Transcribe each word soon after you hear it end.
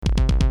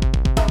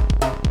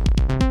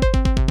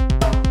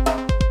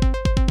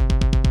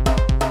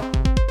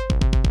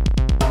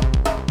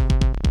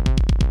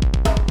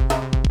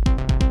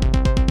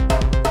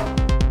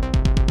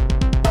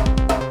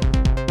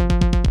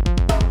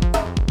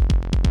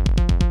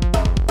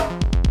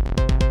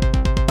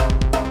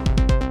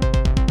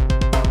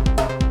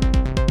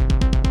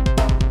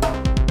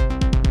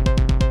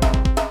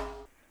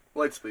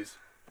please.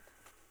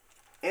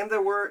 And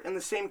there were in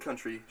the same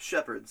country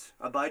shepherds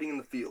abiding in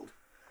the field,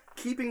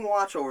 keeping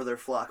watch over their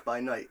flock by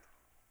night.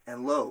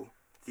 And lo,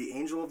 the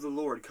angel of the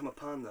Lord come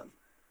upon them,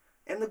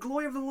 and the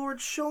glory of the Lord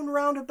shone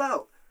round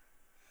about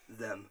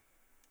them.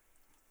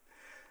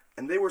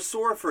 And they were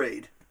sore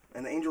afraid.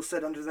 And the angel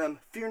said unto them,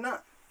 Fear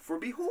not, for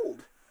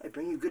behold, I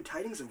bring you good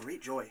tidings of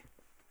great joy,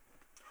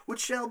 which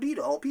shall be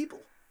to all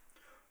people.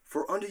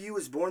 For unto you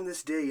is born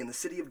this day in the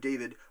city of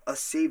David a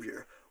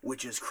Saviour,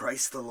 which is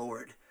Christ the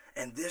Lord.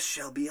 And this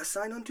shall be a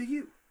sign unto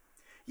you.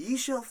 Ye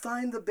shall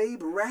find the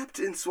babe wrapped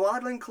in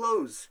swaddling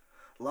clothes,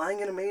 lying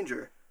in a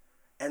manger.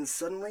 And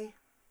suddenly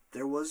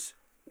there was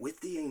with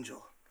the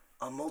angel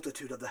a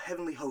multitude of the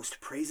heavenly host,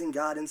 praising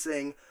God and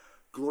saying,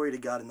 Glory to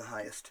God in the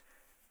highest,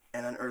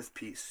 and on earth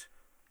peace,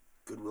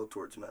 goodwill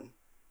towards men.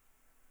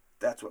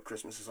 That's what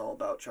Christmas is all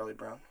about, Charlie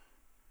Brown.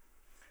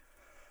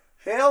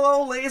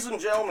 Hello, ladies and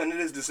gentlemen. It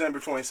is December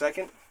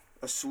 22nd,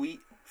 a sweet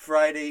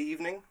Friday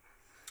evening.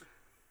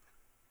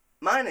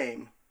 My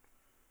name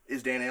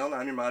is Dan Allen.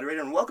 I'm your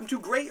moderator, and welcome to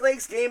Great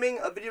Lakes Gaming,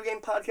 a video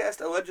game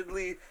podcast.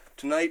 Allegedly,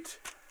 tonight,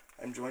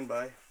 I'm joined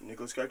by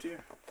Nicholas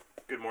Cartier.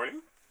 Good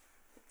morning.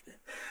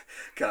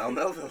 Kyle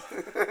Melville.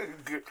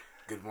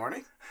 Good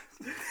morning.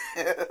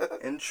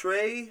 And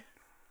Trey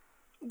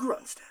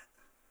Grunstadt.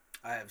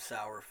 I have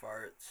sour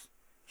farts.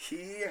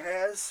 He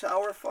has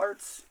sour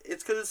farts.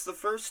 It's because it's the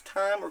first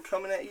time we're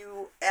coming at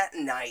you at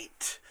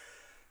night.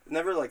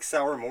 Never like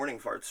sour morning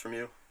farts from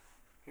you.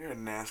 You're a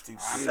nasty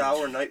dude.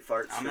 Sour night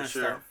farts I'm for gonna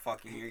sure. start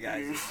fucking you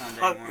guys Sunday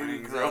Fucking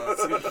mornings.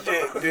 gross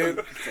shit, dude.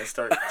 Gonna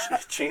start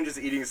change his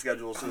eating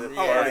schedule so that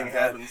Yeah, farting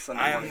happens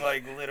Sunday I'm morning.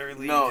 like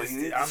literally. No, just,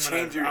 you need I'm to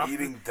gonna, change your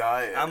eating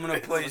diet. I'm gonna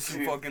play It's some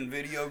what you- fucking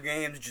video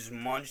games, just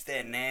munch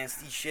that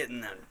nasty shit,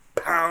 and then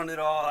pound it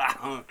all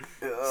out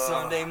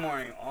Sunday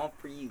morning. All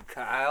for you,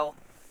 Kyle.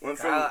 Went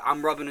Kyle.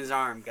 I'm rubbing his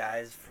arm,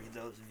 guys. For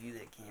those of you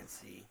that can't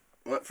see.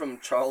 from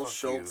Charles Fuck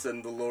Schultz you.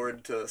 and the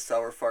Lord to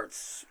sour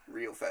farts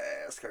real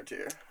fast,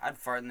 Cartier. I'd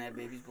fart in that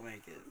baby's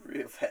blanket.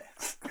 Real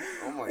fast.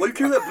 Oh my What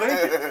do you call God.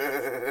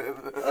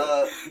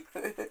 that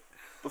blanket?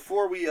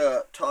 Before we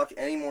talk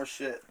any more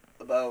shit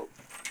about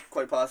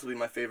quite possibly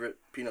my favorite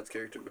Peanuts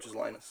character, which is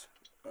Linus,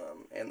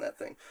 and that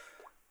thing.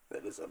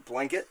 That is a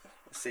blanket,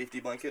 a safety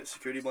blanket,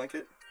 security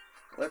blanket.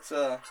 Let's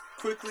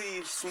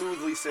quickly,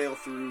 smoothly sail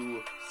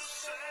through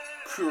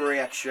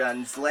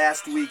corrections.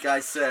 Last week I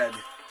said...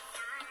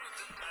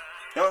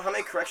 You know how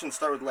many corrections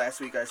start with last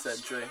week I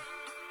said, Trey?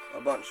 A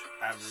bunch.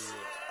 I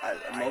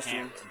Most of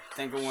them. can't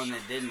think of one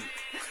that didn't.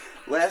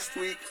 Last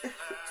week,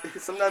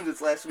 sometimes it's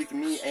last week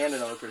me and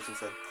another person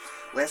said.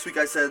 Last week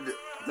I said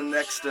the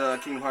next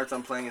Kingdom Hearts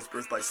I'm playing is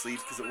Birth by Sleep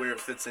because of where it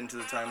fits into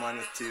the timeline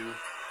with 2.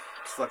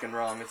 It's fucking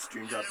wrong. It's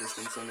Dream Drop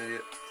Distance, I'm an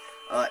idiot.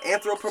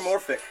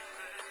 Anthropomorphic.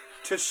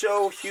 To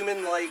show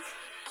human-like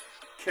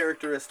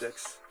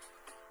characteristics.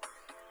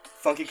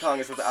 Funky Kong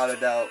is without a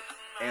doubt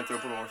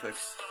anthropomorphic.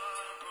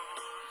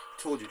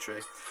 Told you, Trey.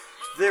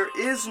 There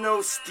is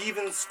no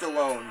Steven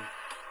Stallone.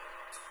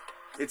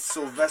 It's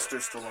Sylvester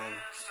Stallone.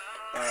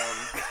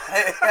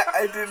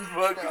 I didn't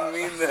fucking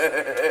mean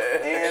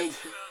that. And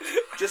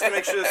just to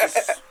make sure this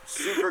is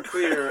super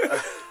clear,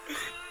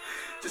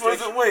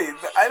 Wait,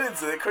 I didn't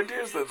say that.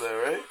 Cartier said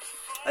that, right?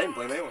 I didn't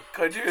blame anyone.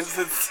 Cartier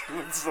said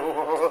Steven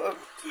Stallone.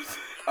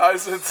 I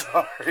said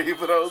sorry,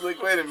 but I was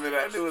like, wait a minute,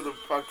 I knew who the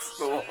fuck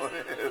Stallone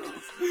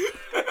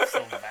is.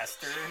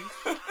 Sylvester.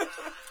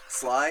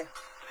 Sly?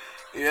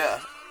 Yeah.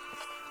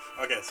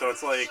 Okay, so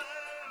it's like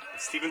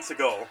Steven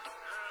Seagal,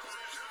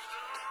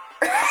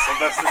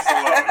 Sylvester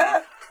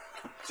Stallone,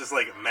 just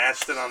like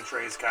mashed it on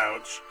Trey's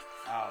couch,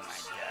 Oh my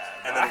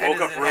god. and Why then woke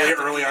does up it really have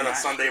to early be on a night?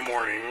 Sunday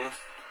morning.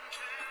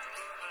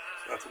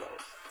 That's what that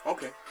was.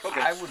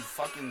 Okay. I would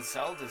fucking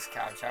sell this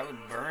couch. I would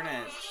burn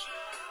it.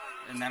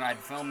 And then I'd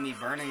film me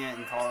burning it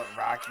and call it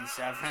Rocky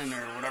 7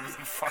 or whatever the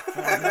fuck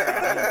one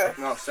they're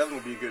on. No, 7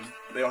 would be good.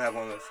 They don't have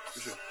one of those, for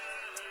sure.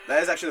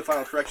 That is actually the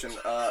final correction.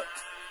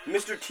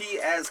 Mr. T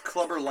as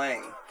Clubber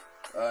Lang.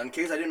 In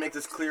case I didn't make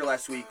this clear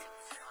last week,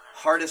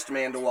 hardest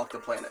man to walk the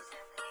planet.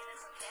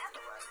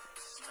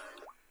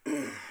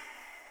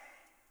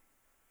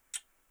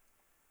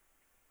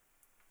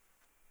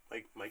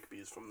 Mike B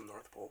is from the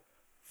North Pole.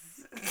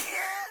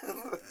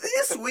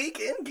 This week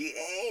in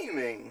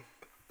gaming.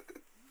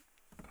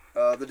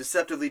 The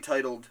deceptively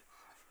titled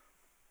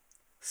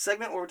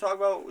segment where we're talking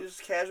about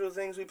just casual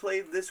things we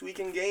played this week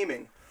in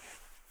gaming.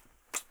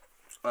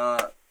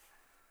 The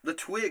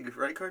Twig,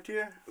 right,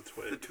 Cartier? The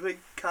Twig. The Twig,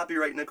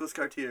 copyright Nicholas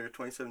Cartier,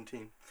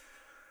 2017.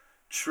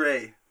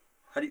 Trey,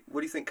 what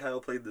do you think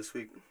Kyle played this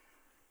week?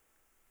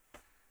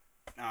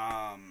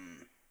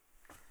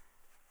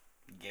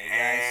 Gay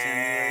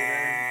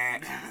guy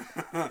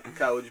simulator.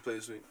 Kyle, what'd you play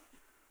this week?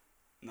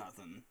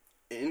 Nothing.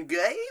 In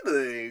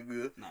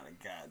gaming. Not a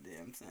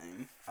goddamn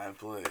thing. I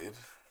played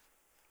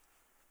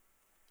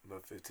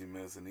about 15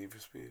 minutes of Need for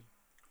Speed.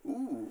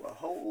 Ooh, a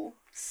whole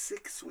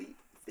 6 sweet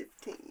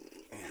 15.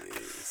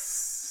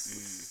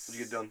 Yes. What'd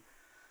you get done?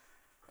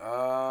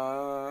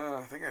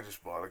 I think I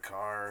just bought a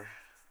car.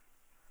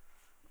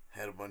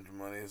 Had a bunch of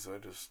money, so I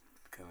just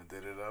kind of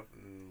did it up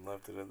and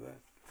left it at that.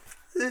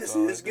 This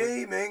all I is do.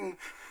 gaming.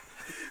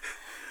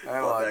 I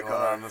have a Bought lot that going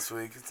car. on this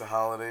week. It's a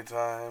holiday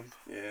time.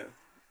 Yeah.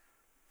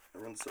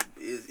 Everyone's so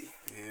busy.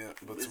 Yeah,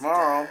 but Busy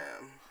tomorrow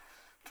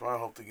time. I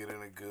hope to get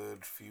in a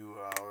good few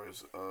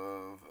hours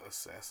of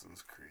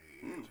Assassin's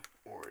Creed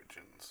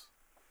Origins.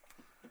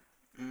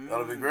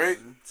 That'll be great.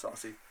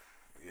 Saucy.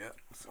 Yeah.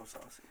 So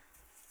saucy.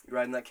 You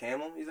riding that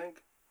camel, you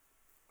think?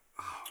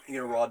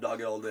 You gonna raw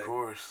dog it all day? Of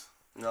course.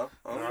 No?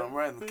 Oh, No, I'm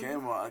riding the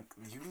camel.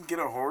 You can get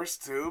a horse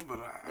too, but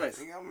I Nice.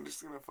 think I'm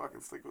just gonna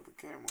fucking stick with the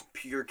camel.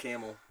 Pure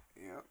camel.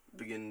 Yeah.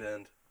 Beginning to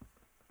end.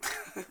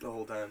 The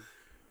whole time.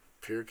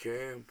 Pure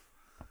cam.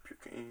 Pure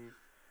camel.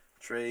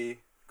 Trey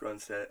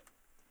Grunstedt.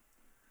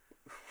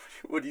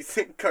 What do you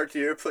think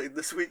Cartier played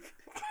this week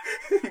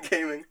in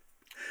gaming?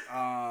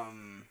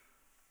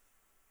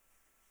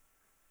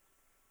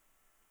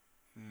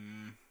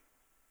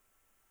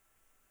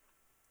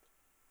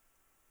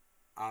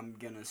 I'm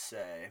gonna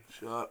say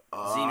Shut up.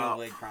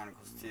 Xenoblade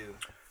Chronicles 2.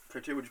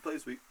 Cartier, what'd you play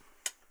this week?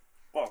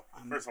 Well,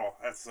 first of all,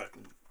 I have to say,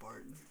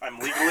 Bart.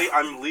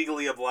 I'm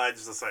legally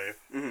obliged to say,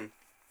 Mm-hmm.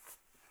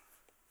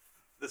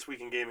 This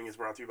Week in Gaming is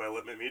brought to you by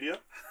Litmit Media.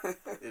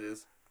 It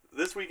is.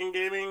 This Week in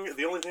Gaming,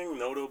 the only thing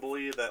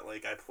notably that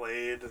I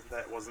played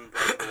that wasn't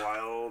Breath of the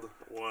Wild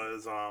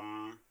was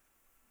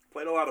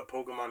played a lot of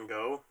Pokemon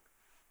Go,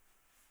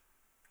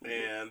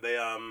 and they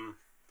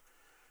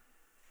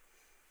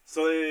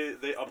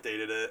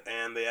updated it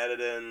and they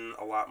added in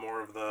a lot more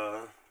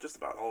of just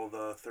about all of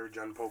the 3rd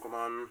gen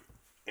Pokemon,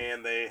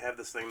 and they have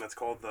this thing that's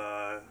called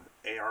the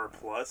AR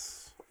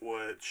Plus,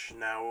 which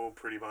now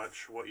pretty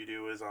much what you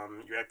do is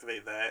you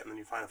activate that and then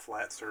you find a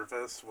flat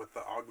surface with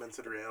the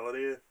augmented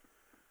reality.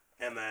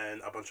 And then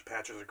a bunch of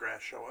patches of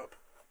grass show up.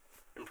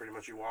 And pretty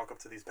much you walk up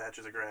to these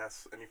patches of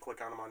grass and you click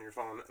on them on your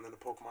phone and then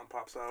a Pokemon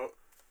pops out.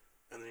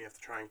 And then you have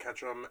to try and catch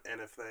them. And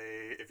if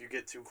you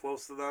get too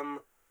close to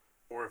them,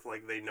 or if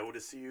they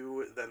notice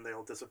you, then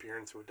they'll disappear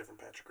into a different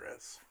patch of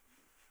grass.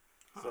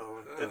 So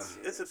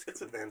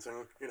it's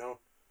advancing, you know.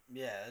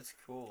 Yeah, that's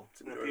cool.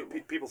 It's You know, enjoyable.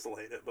 people still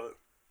hate it, but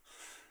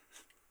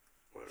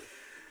whatever.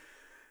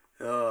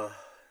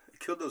 It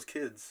killed those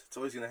kids. It's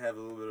always gonna have a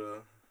little bit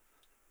of.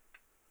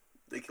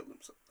 They killed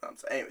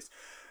themselves. Anyways,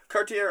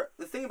 Cartier,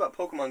 the thing about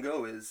Pokemon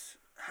Go is,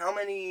 how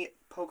many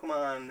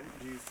Pokemon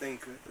do you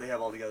think they have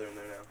all together in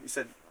there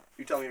now?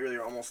 You told me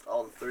earlier almost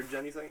all the 3rd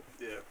gen, you think?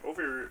 Yeah,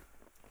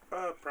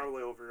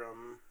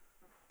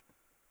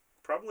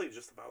 probably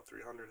just about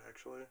 300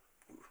 actually.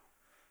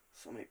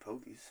 So many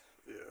Pokies.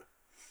 Yeah.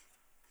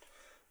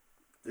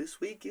 This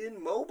week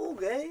in mobile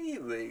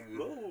gaming.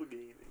 Mobile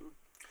gaming.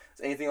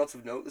 Is anything else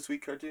of note this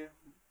week, Cartier?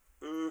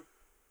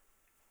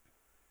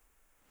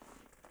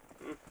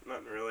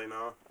 Not really,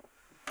 no.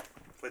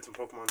 Played some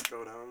Pokemon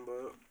Showdown,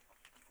 but...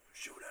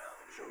 Showdown.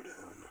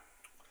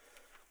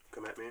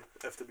 Come at me,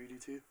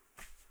 FWDT.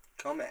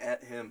 Come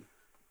at him.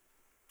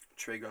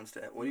 Trey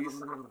Grunstedt. What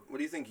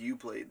do you think you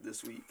played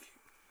this week?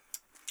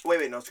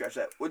 Wait, no, scratch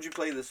that. What'd you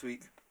play this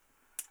week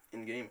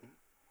in gaming?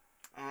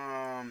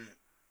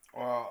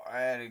 Well, I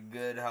had a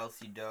good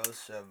healthy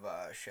dose of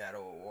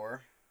Shadow of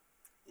War.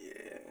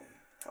 Yeah.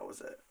 How was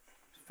that?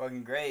 It's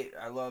fucking great.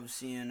 I love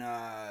seeing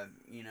orcs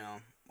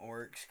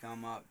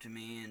come up to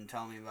me and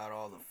tell me about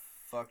all the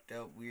fucked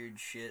up weird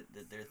shit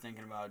that they're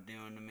thinking about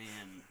doing to me,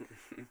 and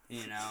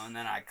and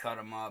then I cut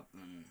them up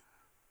and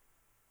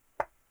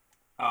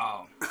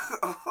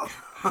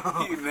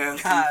You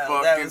nasty Kyle,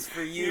 fucking. that was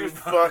for you.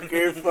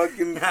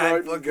 fucking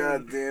I fart,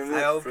 God damn I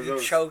it. hope For you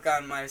those- choke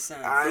on my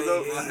scent.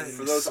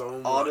 For those so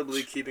much.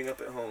 audibly keeping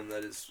up at home,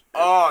 that is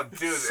Oh,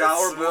 dude,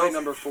 Sour it Boy smells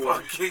number 4.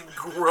 Fucking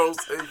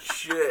gross as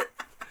shit.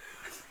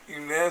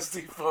 You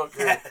nasty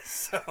fucker.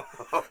 so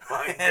Oh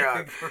my I god,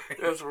 agree.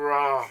 that's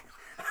raw.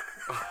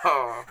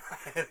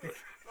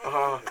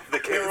 Oh, The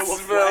Carol It of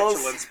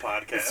smells- Flatulence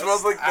podcast. it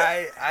smells like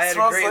I had a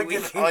smells great like week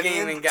an in onion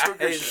gaming, took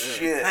a guys.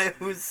 shit. It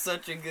was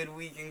such a good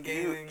week in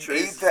gaming. You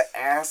ate the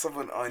ass of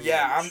an onion.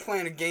 Yeah, I'm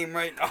playing a game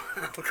right now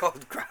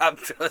called Crop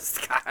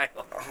Dust Kyle.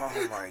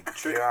 Oh my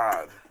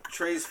god.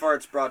 Trey's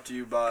Farts brought to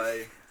you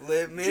by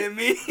Let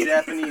me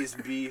Japanese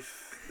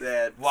beef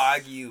that...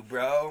 Wagyu,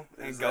 bro,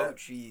 and Is goat that-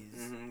 cheese.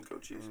 Mm-hmm,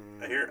 goat cheese.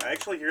 I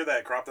actually hear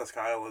that Crop Dust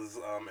Kyle is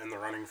in the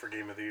running for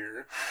Game of the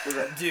Year. What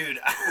was that? Dude,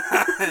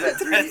 that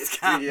 3D that's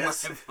got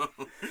 3DS? my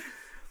phone.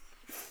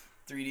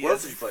 3DS. What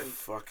else did you play?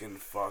 Fucking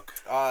fuck.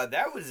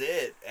 That was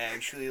it,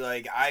 actually.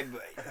 I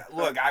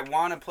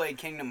want to play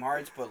Kingdom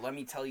Hearts, but let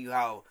me tell you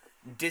how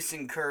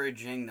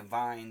disencouraging the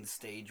Vine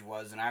stage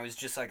was, and I was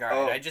just like,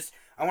 all right,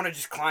 I want to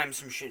just climb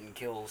some shit and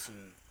kill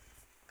some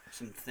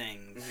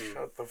things.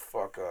 Shut the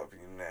fuck up, you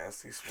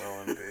nasty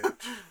smelling bitch.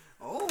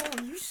 Oh,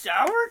 you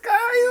sour,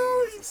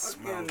 Kyle? You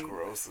smell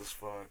gross as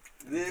fuck.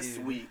 This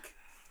Dude. week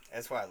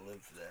That's why I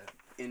live for that.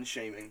 in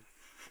shaming.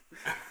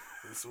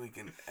 This week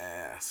in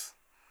ass.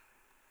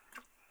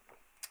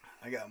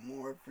 I got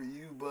more for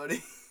you,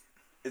 buddy.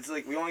 It's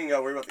like we don't even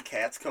gotta worry about the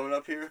cats coming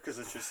up here because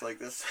it's just like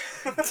this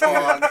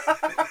dog.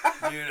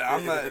 Dude,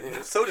 I'm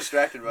a... So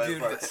distracted by the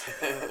Dude, parts.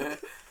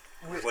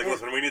 Like,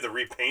 listen, we need to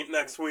repaint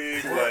next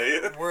week.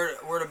 Like,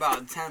 we're at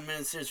about 10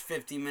 minutes. There's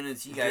 50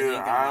 minutes. You guys Dude,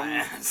 ain't gonna I'm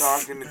last.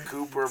 talking to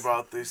Cooper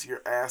about this.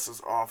 Your ass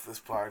is off this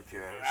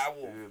podcast. I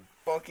will dude.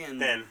 fucking.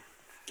 Dan,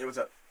 Hey, what's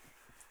up?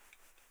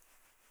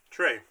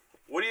 Trey,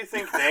 what do you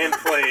think Dan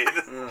played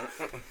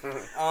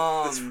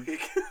this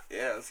week?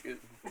 Yeah, that's good.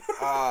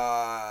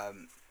 I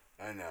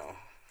know.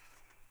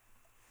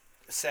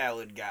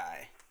 Salad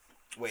guy.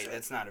 Wait,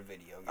 that's not a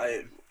video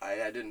game.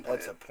 I didn't play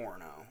That's a it.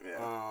 porno.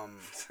 Yeah.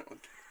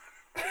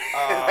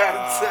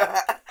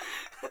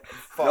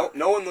 Fuck.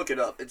 No one look it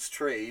up. It's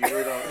Trey. You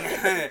really don't.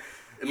 It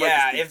might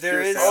Yeah, just be if there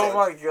pure is- salad. Oh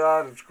my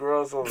god, it's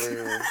gross over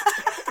here.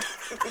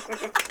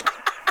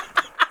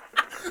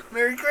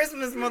 Merry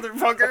Christmas,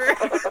 motherfucker.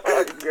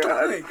 Oh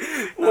god.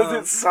 Was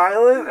it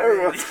silent?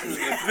 Or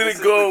did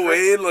it go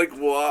away and like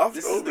waft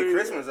This is over the here?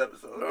 Christmas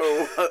episode.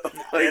 Oh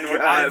my Dan,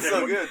 god. It's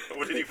so good.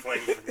 What did you play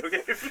in video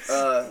games?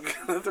 I'm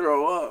gonna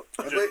throw up.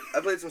 I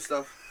played some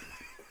stuff.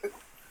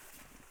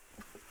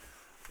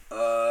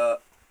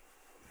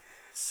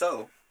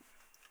 So,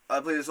 I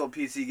played this old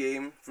PC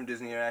game from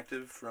Disney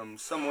Interactive from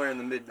somewhere in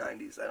the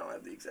mid-90s. I don't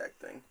have the exact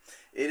thing.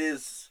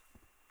 It's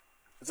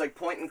like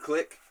point and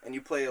click, and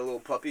you play a little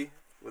puppy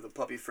with a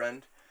puppy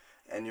friend,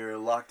 and you're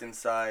locked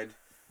inside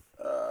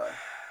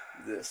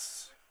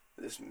this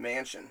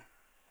mansion.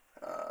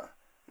 And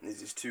there's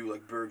these two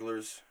like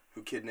burglars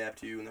who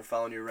kidnapped you, and they're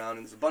following you around,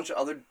 and there's a bunch of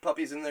other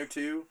puppies in there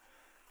too.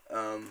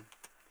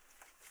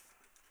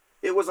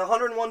 It was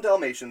 101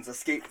 Dalmatians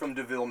Escape from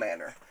DeVille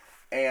Manor,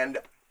 and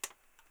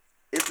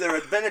if there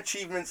had been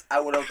achievements, I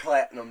would have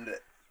platinumed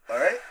it. All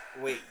right?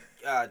 Wait,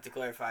 to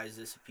clarify, is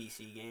this a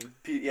PC game?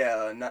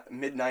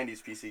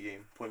 Mid-90s PC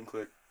game, point and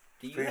click.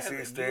 Do you PC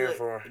have, stand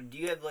for? Do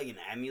you have like an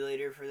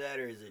emulator for that,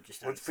 or is it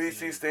just on What's Steam?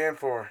 PC stand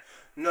for?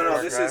 No,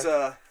 Sure, this guys.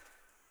 is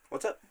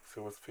what's up?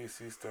 So what's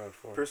PC stand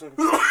for? Personal.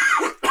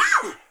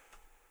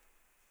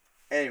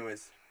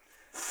 Anyways,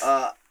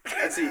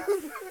 let's see.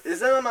 Is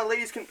that on my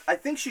lady's? I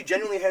think she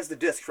genuinely has the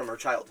disc from her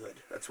childhood.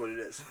 That's what it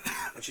is,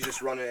 and she's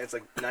just running. It's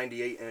like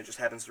 98, and it just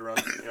happens to run.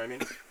 You know what I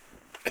mean?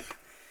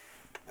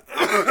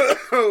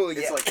 Oh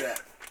It's like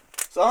that.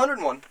 So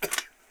 101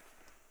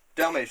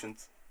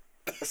 Dalmatians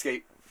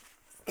Escape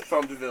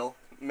from DeVille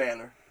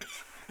Manor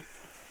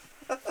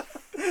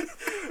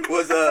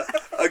was a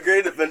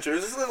great adventure. It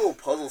was just a little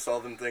puzzle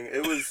solving thing.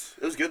 It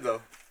was good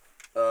though.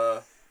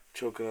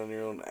 Choking on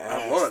your own I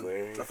ass. won.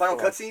 Larry. The final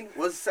Fuck. cutscene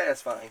was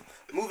satisfying.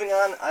 Moving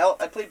on,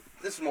 I played.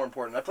 This is more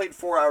important. I played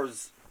 4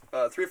 hours,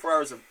 3 or 4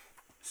 hours of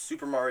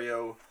Super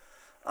Mario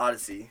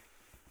Odyssey,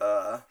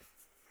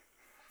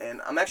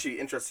 and I'm actually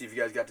interested to see if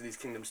you guys got to these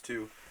kingdoms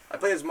too. I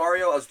played as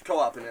Mario. I was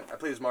co-oping it. I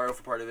played as Mario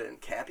for part of it,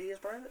 and Cappy as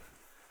part of it.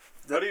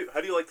 How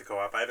do you like the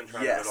co-op? I haven't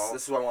tried it Yes, at all.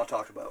 this is what I want to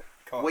talk about.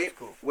 Co-op's Way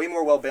cool. way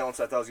more well balanced.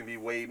 I thought it was gonna be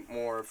way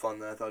more fun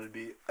than I thought it'd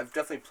be. I've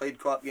definitely played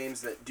co-op games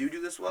that do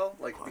this well.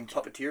 Like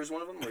Puppeteer is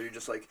one of them, where you're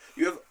just like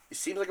it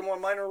seems like a more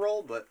minor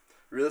role, but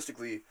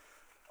realistically,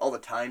 all the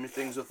time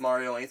things with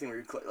Mario, anything where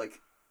you're like,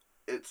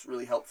 it's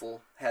really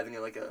helpful having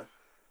it like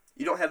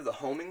you don't have the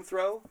homing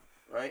throw,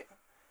 right?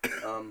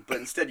 But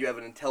instead you have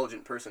an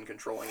intelligent person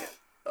controlling it.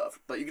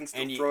 But you can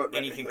still And throw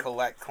it. you can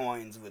collect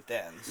coins with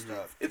that and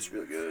stuff. It's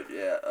really good,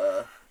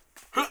 yeah.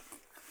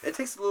 It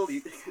takes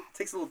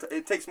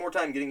it takes more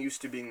time getting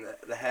used to being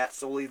the hat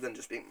solely than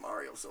just being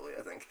Mario solely.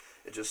 I think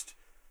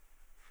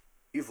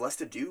you have less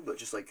to do, but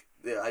just like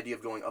the idea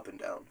of going up and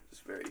down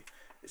is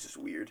it's just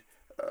weird.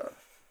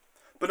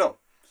 But no,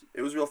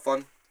 it was real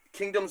fun.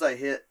 Kingdoms I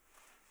hit.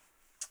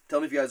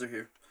 Tell me if you guys are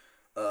here.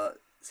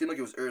 Seemed like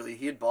it was early.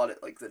 He had bought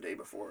it like the day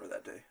before or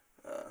that day.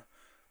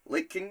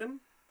 Lake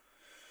Kingdom?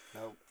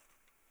 Nope.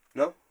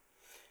 No?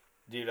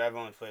 Dude, I've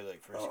only played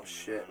like first. Oh Kingdom,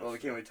 shit! Well, we honestly.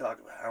 can't really talk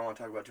about. I don't want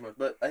to talk about too much,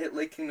 but I hit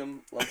Lake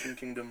Kingdom, Luncheon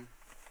Kingdom.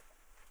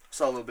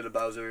 Saw a little bit of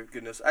Bowser.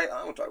 Goodness, I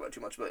won't talk about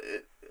too much, but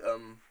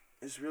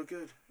it's real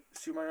good.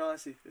 Super Mario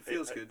Odyssey. It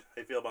feels good.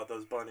 How you feel about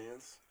those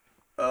bunnies?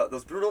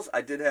 Those brutals.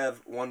 I did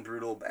have one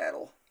brutal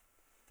battle.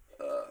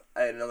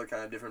 I had another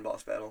kind of different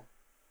boss battle.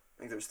 I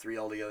think there was 3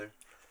 altogether,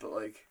 but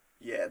like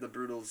yeah, the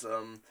brutals.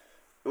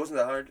 It wasn't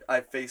that hard.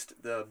 I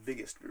faced the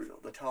biggest brutal,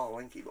 the tall,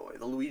 lanky boy,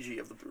 the Luigi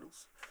of the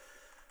brutals.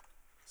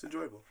 It's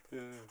enjoyable.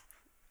 Yeah.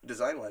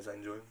 Design-wise, I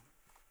enjoy it.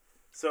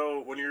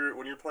 So when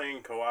you're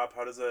playing co-op,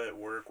 how does it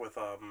work with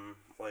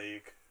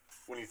like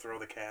when you throw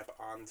the cap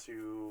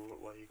onto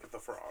like the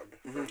frog,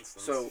 for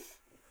instance?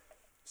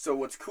 So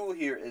what's cool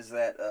here is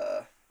that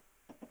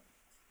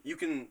you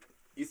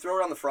throw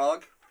it on the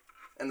frog,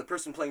 and the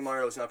person playing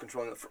Mario is now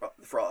controlling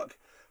the frog.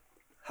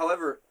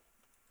 However,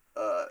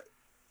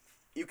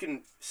 you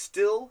can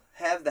still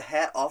have the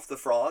hat off the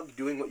frog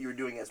doing what you were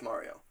doing as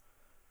Mario.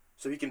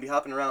 So he can be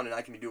hopping around and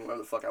I can be doing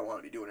whatever the fuck I want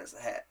to be doing as the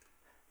hat.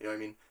 You know what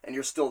I mean? And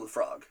you're still the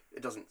frog.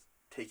 It doesn't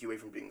take you away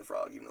from being the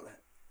frog, even though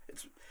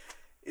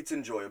it's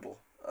enjoyable.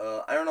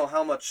 I don't know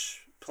how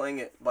much playing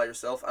it by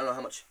yourself, I don't know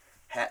how much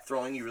hat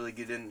throwing you really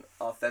get in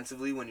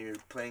offensively when you're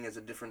playing as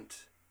a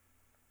different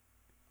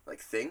like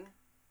thing.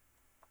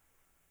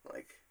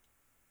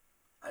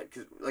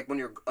 Cause when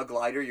you're a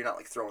glider, you're not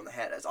like throwing the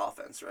hat as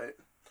offense, right?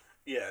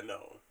 Yeah,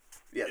 no.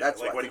 Yeah,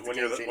 that's like what I think when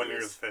the you're game the, changer when you're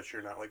the is. fish,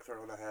 you're not like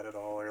throwing a hat at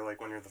all, or like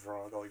when you're the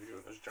frog, all you're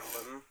doing is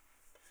jumping.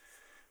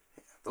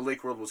 The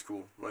lake world was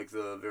cool. Like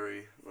the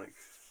very like,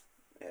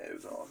 yeah, it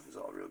was all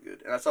real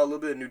good. And I saw a little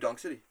bit of New Dunk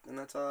City, and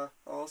that's all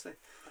I'll say.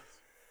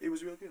 It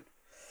was real good.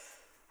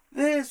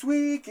 This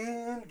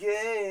weekend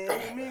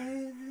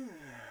gaming.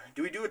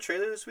 Do we do a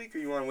trailer this week, or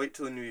you want to wait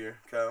till the new year,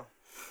 Kyle?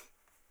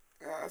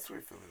 Yeah, let's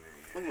wait for the new year.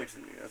 We can wait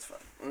till the new year. That's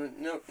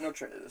fine. No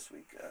trailer this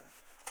week.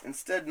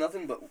 Instead,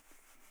 nothing but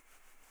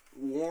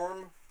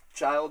warm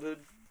childhood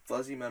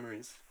fuzzy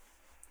memories.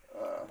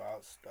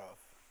 About stuff.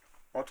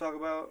 I'll talk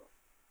about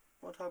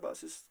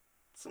just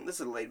some. This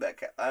is a laid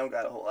back. I don't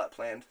got a whole lot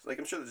planned. Like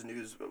I'm sure there's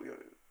news, but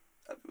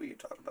we can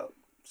talk about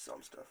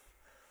some stuff.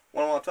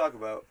 What I want to talk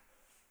about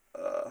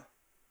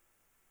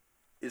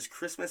is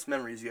Christmas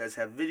memories. You guys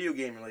have video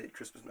game related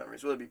Christmas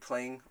memories, whether it be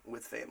playing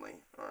with family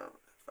or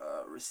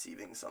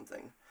receiving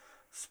something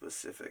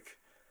specific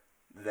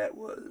that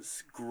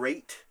was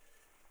great,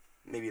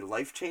 maybe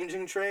life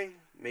changing. Trey,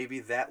 maybe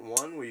that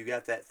one where you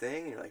got that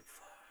thing and you're like,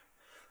 fuck.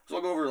 So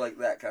I'll go over like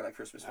that kind of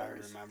Christmas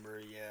memories. I remember,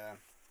 yeah.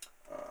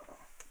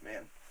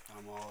 Man.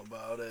 I'm all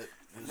about it.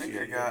 I think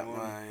I got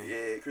my.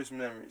 Yeah, Christmas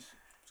memories.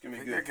 It's gonna I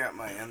be think good. I got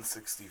my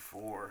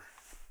N64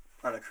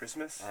 On a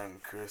Christmas? on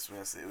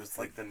Christmas. It was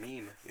Like the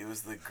meme. It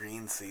was the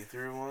green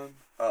see-through one.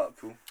 Oh,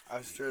 cool.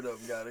 I straight up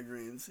got a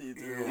green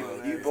see-through. Yeah,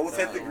 one. You nice. both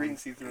had the That green one.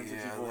 see-through in Yeah,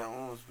 64. that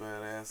one was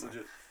badass.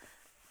 Legit.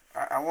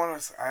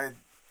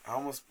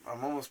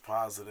 I'm almost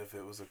positive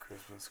it was a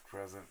Christmas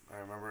present. I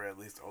remember at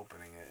least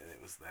opening it, and it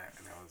was that,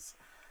 and that's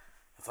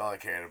all I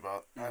cared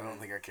about. I don't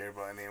think I cared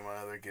about any of my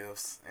other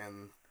gifts,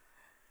 and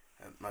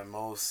my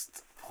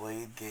most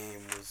played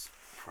game was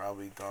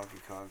probably Donkey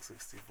Kong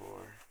 64.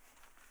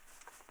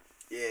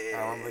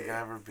 Yeah. I don't think I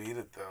ever beat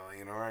it though.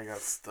 You know where I got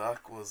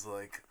stuck was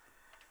like,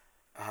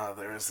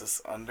 there was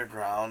this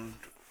underground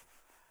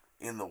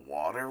in the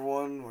water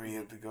one where you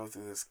had to go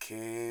through this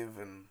cave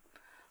and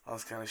all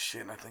this kind of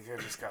shit, and I think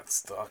I just got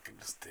stuck and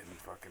just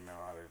didn't fucking know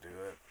how to do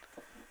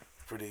it.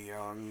 Pretty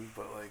young,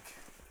 but like,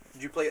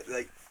 Did you play it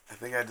like? I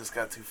think I just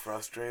got too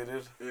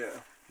frustrated, Yeah.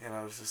 and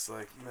I was just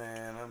like,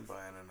 man, I'm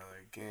buying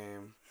another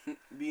game.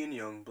 Being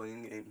young,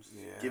 playing games,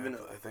 Yeah, giving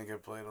up. I think I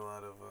played a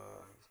lot of,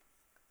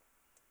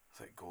 was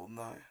that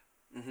GoldenEye?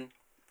 Mm-hmm.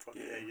 Fuck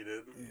Yeah. yeah, you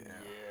did.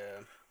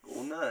 Yeah.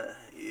 GoldenEye.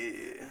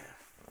 Yeah.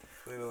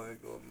 Played a lot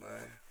of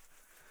GoldenEye.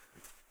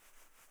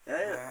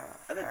 Yeah.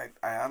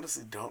 I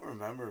honestly don't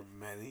remember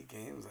many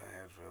games I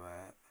had for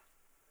that.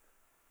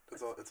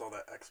 It's all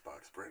that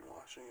Xbox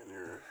brainwashing in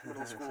your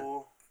middle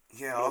school.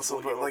 Yeah, Middle also,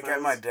 school but emo like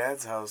at my phase.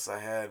 dad's house, I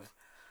had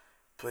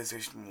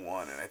PlayStation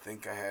 1, and I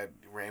think I had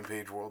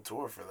Rampage World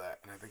Tour for that,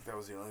 and I think that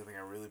was the only thing I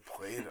really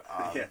played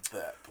on Yeah.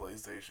 that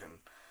PlayStation.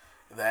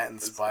 That and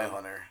That's Spy fun.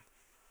 Hunter.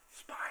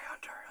 Spy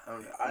Hunter. I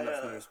don't know. I, I'm not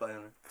familiar with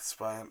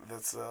Spy Hunter.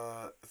 That's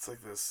it's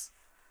like this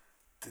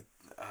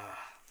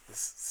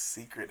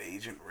secret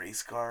agent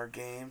race car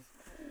game.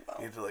 Wow.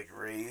 You had to like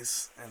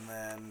race, and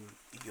then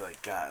you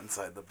like got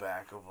inside the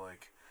back of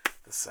like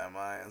the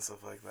semi and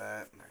stuff like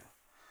that. And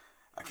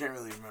I can't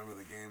really remember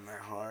the game that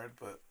hard,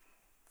 but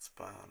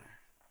Spy Hunter.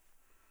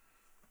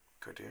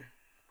 Cartier?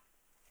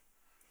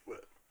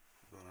 What?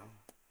 I don't know.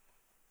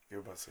 You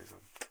were about to say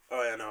something.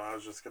 Oh yeah, no, I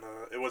was just gonna.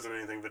 It wasn't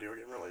anything video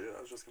game related.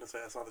 I was just gonna say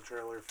I saw the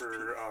trailer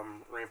for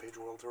Rampage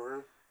World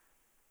Tour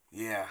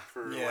Yeah.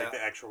 for Yeah. like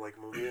the actual like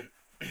movie.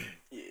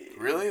 Yeah.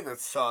 Really?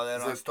 That's Saw that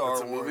is on that- Star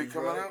that's a movie Wars,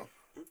 coming right? out?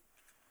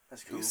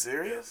 That's Are cool. you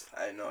serious?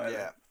 I didn't know. I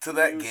Yeah. To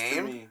that news to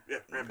game? me. Yeah,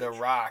 Rampage. The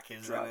Rock is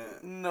in Drop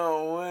it.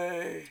 No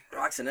way.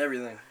 Rocks and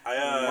everything.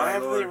 I Why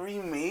have Lord. they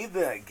remade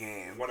that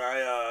game? when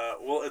I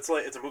well, it's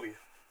a movie.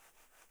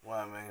 Why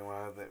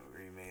have they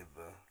remade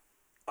the...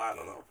 I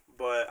don't know,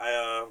 but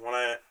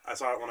I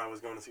saw it when I was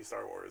going to see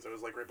Star Wars. It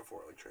was like right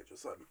before, like Trey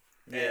just said.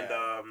 Yeah. And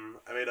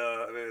I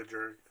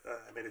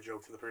made a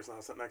joke to the person I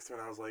was sitting next to,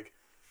 and I was like,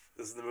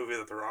 "This is the movie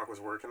that The Rock was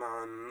working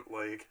on,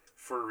 like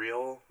for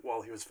real,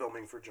 while he was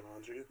filming for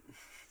Jumanji."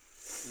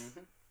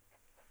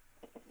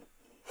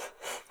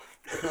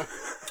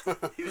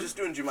 He was just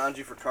doing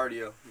Jumanji for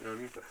cardio. You know what I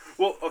mean?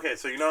 Well, okay,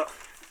 so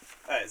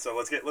all right, so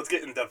let's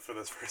get in depth for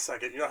this for a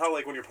second. You know how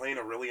like when you're playing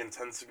a really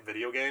intense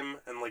video game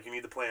and like you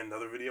need to play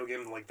another video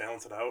game to like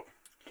balance it out?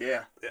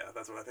 Yeah. Yeah,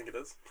 that's what I think it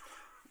is.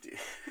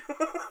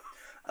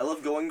 I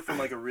love going from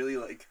like a really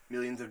like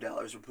millions of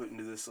dollars were put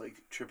into this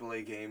like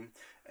AAA game,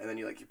 and then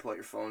you pull out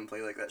your phone and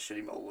play like that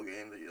shitty mobile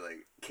game that you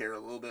like care a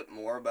little bit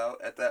more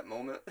about at that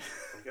moment. I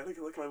gotta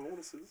get like my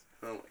bonuses.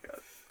 Oh my god,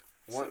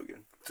 What? so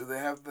good. Do they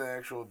have the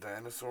actual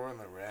dinosaur and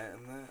the rat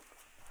in that?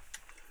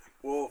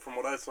 Well, from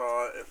what I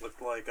saw, it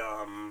looked like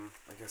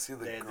Like I see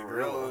the They had the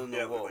gorilla. gorilla and the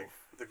yeah, wolf. like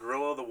the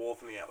gorilla, the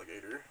wolf, and the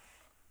alligator,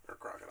 or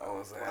crocodile.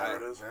 Oh, is whatever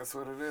that? it is. That's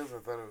what it is? I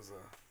thought it was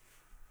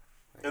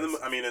a... In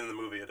the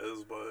movie it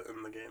is, but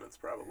in the game it's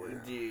probably. Yeah.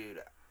 Dude,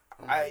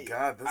 Oh my I-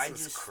 god, this I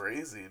is just-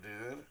 crazy,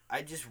 dude.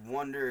 I just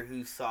wonder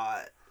who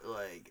thought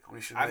like.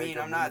 We should I make mean,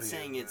 a I'm not movie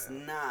saying of it's that.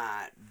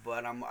 not,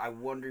 but I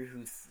wonder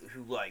who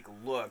like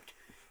looked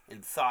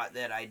and thought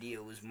that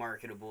idea was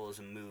marketable as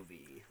a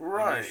movie.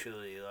 Right.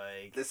 Initially,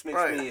 like... This makes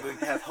Right. me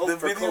The have hope for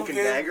video Cloak and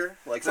game- Dagger.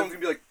 Like, someone's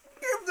gonna be like,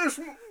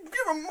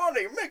 give them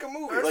money, make a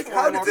movie. That's Like, what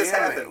how I'm did this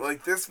getting at. happen?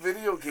 Like, this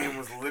video game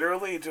was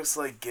literally just,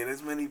 like, get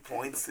as many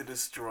points to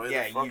destroy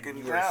Yeah, the fucking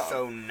you town. are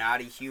so not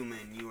a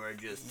human. You are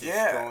just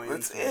Yeah, destroying...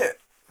 that's things. it.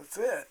 That's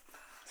it.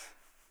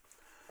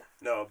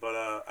 No, but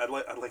I'd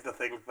like to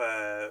think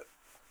that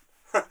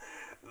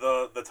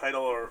the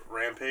title or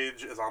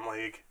Rampage is on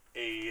like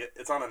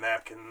it's on a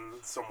napkin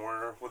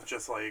somewhere with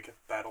just like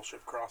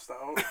Battleship crossed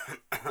out.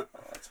 Oh,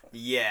 that's funny.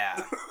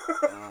 Yeah.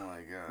 Oh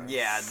my god.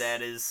 Yeah,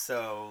 that is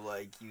so,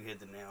 like, you hit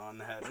the nail on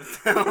the head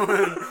with that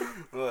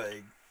one.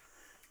 Like,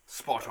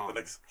 spot on. The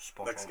next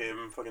Spot on.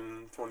 game,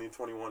 fucking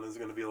 2021, is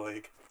gonna be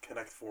like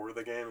Connect 4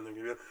 the game, and they're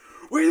gonna be like,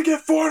 we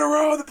get 4 in a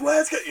row, the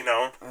Blast get, you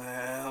know.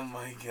 Oh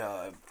my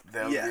god.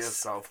 That would be a Yes.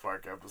 South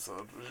Park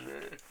episode for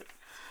sure.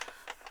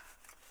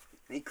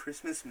 Any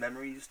Christmas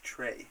memories,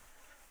 Trey?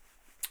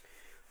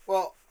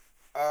 Well,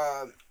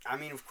 I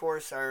mean, of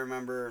course, I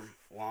remember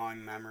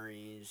long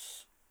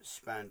memories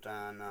spent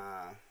on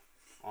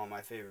all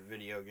my favorite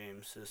video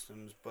game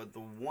systems, but the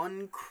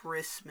one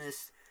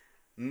Christmas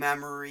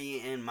memory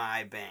in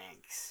my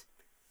banks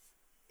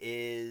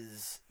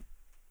is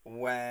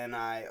when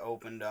I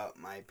opened up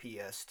my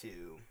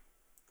PS2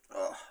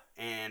 Ugh.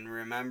 and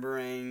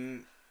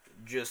remembering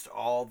just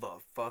all the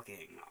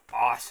fucking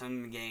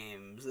awesome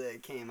games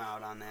that came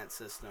out on that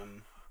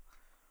system.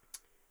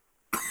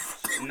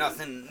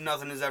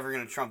 Nothing is ever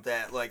gonna trump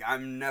that. Like,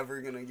 I'm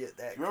never gonna get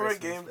that. You remember a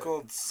Christmas game back.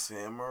 called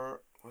Samurai?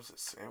 Was it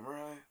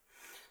Samurai?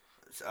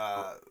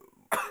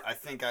 I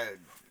think I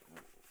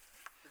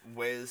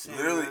way the same.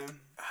 Literally-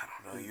 time.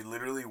 I don't know. You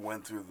literally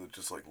went through the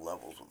just like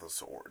levels with a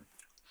sword.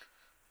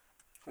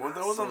 Well,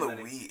 that was So on the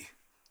many. Wii.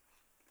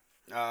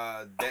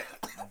 That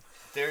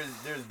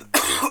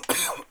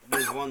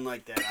there's one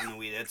like that on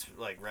the Wii. That's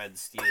like Red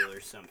Steel or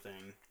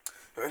something.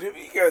 Have you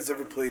guys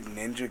ever played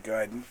Ninja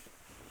Gaiden?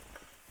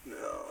 No.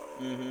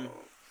 Mm-hmm.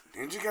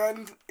 Ninja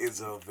Gaiden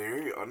is a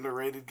very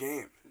underrated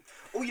game.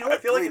 Oh, you know, I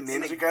feel like played it's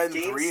in a Ninja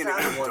Gaiden 3 and it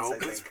was GameStop once, I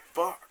dope as think.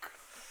 fuck.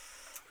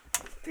 I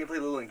think I played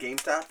a little in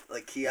GameStop,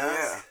 like kiosk.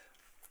 Yeah.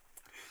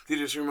 It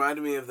just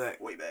reminded me of that.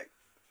 Way back.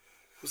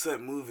 What's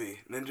that movie?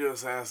 Ninja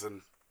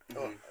Assassin.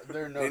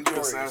 They're Ninja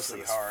Assassin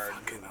notoriously is hard.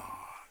 fucking hard.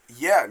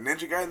 Yeah,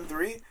 Ninja Gaiden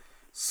 3,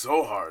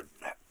 so hard.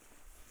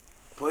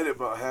 Played it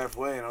about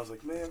halfway and I was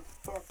like, man,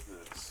 fuck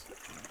this.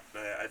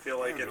 I feel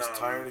like I'm just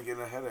tired of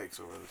getting headaches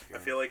over this game.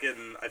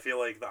 I feel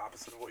like the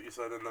opposite of what you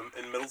said.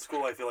 In middle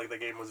school, I feel like the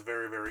game was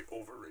very, very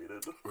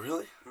overrated.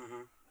 Really?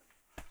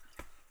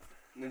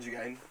 Mm-hmm. Ninja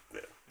Gaiden.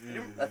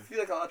 Yeah. I feel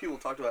like a lot of people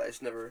talked about it. I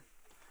just never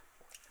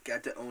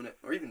got to own it,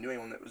 or even knew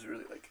anyone that was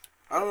really like.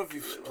 I don't know if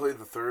you've played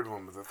the third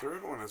one, but the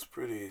third one is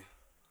pretty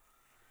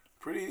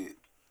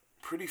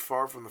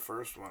far from the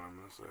first one, I'm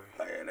gonna say.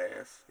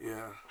 Badass.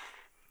 Yeah.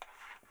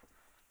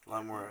 A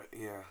lot more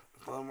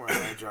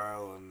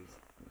agile and.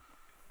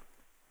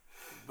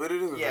 But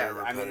it is a Yeah,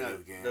 very I mean,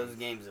 repetitive game. those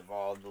games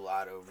evolved a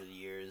lot over the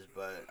years,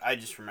 but I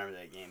just remember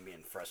that game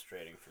being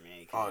frustrating for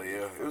me. 'Cause Oh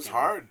yeah, it was fucking-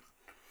 hard.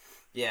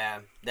 Yeah,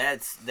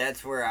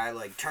 that's where I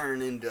like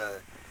turn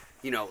into,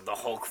 the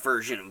Hulk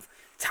version of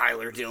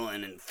Tyler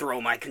Dillon and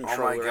throw my Oh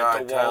controller my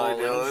god, at the wall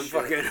Tyler Dillon. and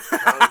fucking.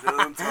 Tyler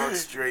Dillon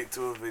talks straight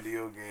to a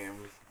video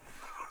game.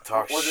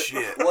 Talk Was it-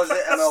 shit. was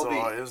it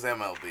MLB? So, it was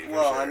MLB. for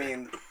Well, sure. I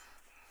mean,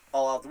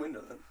 all out the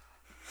window then.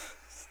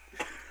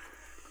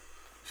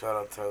 Shout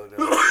out Tyler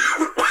Dillon.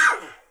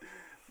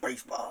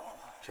 Baseball.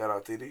 Shout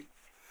out TD.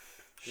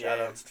 Yeah,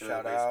 Shoutouts to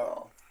shout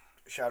baseball.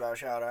 Shout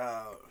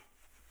out.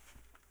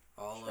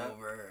 All Shout-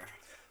 over.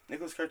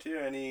 Nicholas Cartier,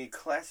 any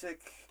classic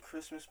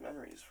Christmas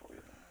memories for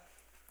you?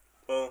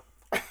 Well,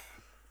 I've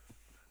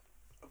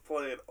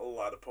played a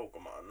lot of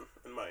Pokemon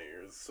in my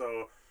years,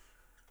 so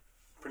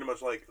pretty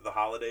much like the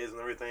holidays and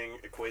everything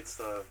equates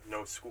to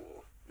no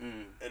school,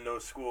 Mm. and no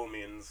school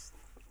means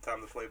time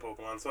to play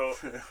Pokemon. So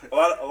a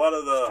lot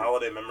of the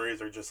holiday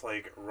memories are just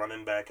like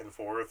running back and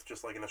forth,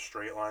 just like in a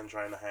straight line,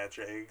 trying to hatch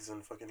eggs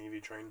and fucking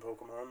EV train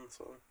Pokemon.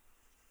 So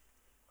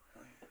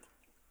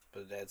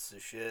But that's the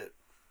shit.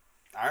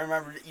 I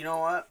remember, you know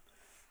what?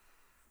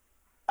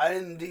 I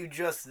didn't do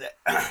just that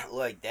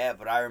like that,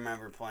 but I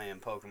remember playing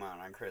Pokemon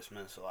on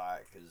Christmas a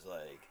lot because,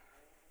 like,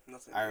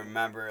 Nothing. I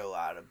remember a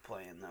lot of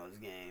playing those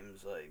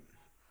games. Like,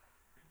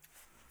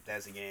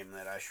 that's a game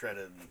that I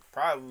shredded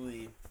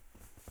probably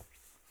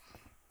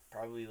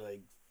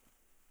like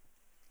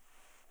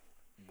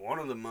one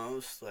of the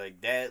most.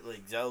 Like that,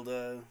 like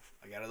Zelda.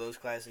 Like out of those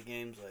classic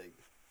games, like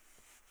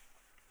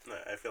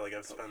I feel like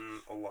I've spent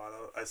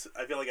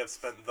I feel like I've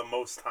spent the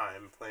most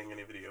time playing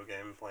any video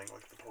game, playing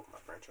like the Pokemon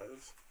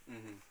franchise.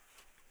 Mm-hmm.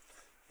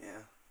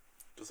 Yeah.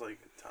 Just like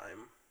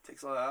time.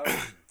 Takes a lot of hours.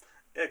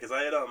 Yeah, because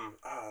I had,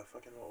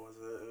 fucking, what was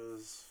it? It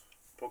was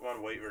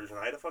Pokemon White version.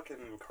 I had a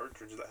fucking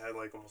cartridge that had,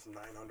 like, almost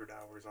 900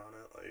 hours on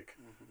it, like...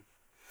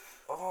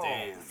 Oh.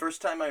 damn. The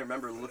first time I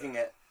remember looking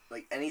at,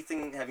 like,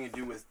 anything having to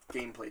do with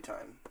gameplay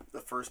time,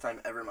 the first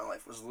time ever in my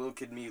life, was a little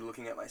kid me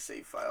looking at my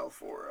save file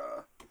for,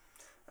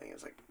 I think it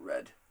was, like,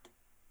 Red.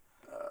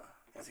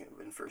 I think it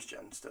would have been first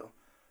gen still.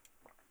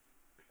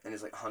 And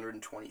it's like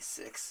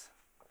 126.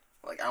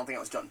 Like, I don't think I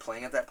was done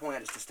playing at that point. I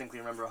just distinctly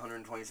remember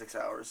 126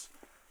 hours.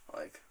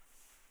 Like,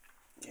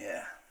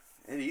 yeah.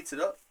 It eats it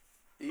up.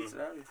 It eats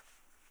it out of you.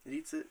 It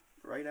eats it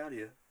right out of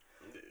you.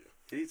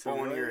 It eats it But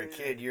when right you're a out of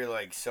kid, you're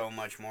like so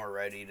much more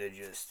ready to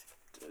just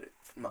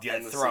you.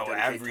 Endlessly throw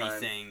dedicate time.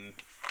 everything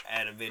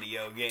at a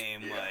video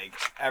game. Yeah. Like,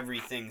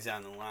 everything's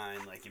on the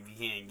line. Like, if you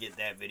can't get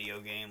that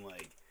video game,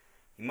 like,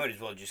 you might as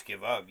well just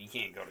give up. You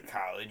can't go to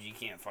college. You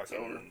can't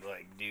fucking,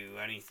 like, do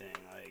anything.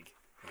 Like,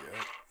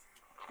 Yep.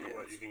 Yeah.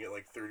 What, you can get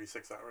like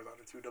 36 hours out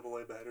of 2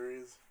 AA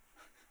batteries.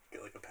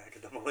 Get like a pack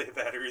of AA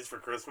batteries for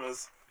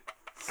Christmas.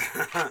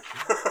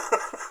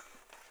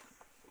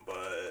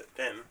 But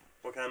Dan,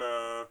 what kind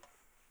of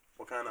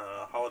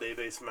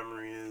holiday-based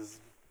memories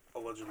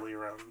allegedly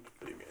around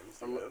video games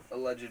do you have?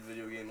 Alleged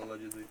video game,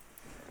 allegedly.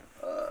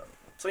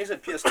 So you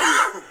said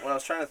PS2. When I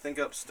was trying to think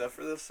up stuff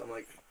for this, I'm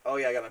like, oh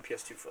yeah, I got my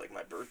PS2 for like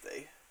my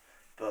birthday.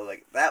 But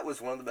like that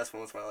was one of the best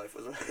moments of my life.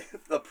 Was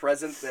the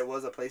present that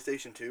was a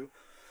PlayStation 2.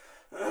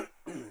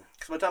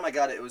 Because by the time I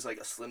got it, it was like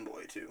a Slim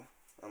Boy too.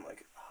 I'm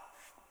like, oh,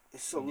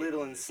 it's so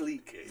little and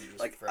sleek. just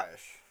Like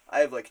fresh. I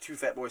have like 2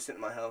 Fat Boys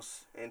sitting in my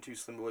house and 2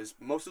 Slim Boys.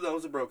 Most of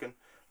those are broken,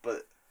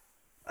 but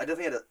I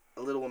definitely had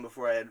a little one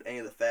before I had any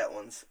of the fat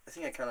ones. I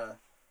think I kind of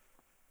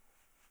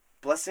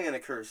blessing and a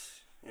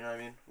curse. You know what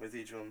I mean? With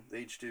each of them, they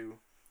each do.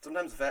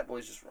 Sometimes the Fat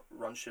Boys just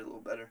run shit a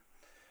little better,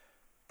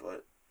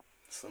 but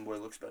Slim Boy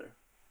looks better,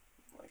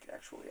 like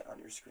actually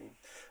on your screen.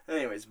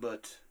 Anyways,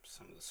 but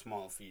Some of the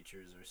small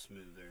features are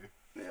smoother.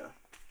 yeah,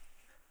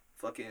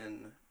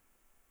 fucking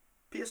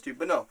PS2.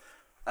 But no,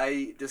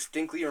 I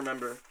distinctly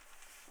remember.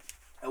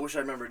 I wish I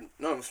remembered.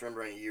 None of us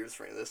remember any years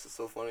for any of this. It's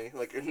so funny.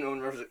 Like no one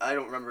remembers. I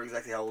don't remember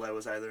exactly how old I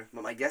was either.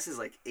 But my guess is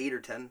like 8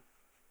 or 10,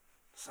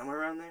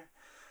 somewhere around there.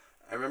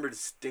 I remember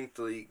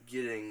distinctly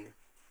getting.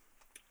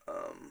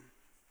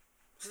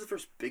 This is the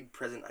first big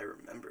present I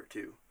remember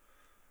too.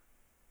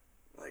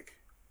 Like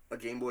a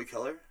Game Boy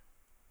Color,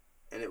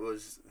 and it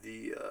was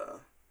the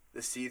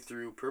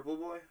see-through Purple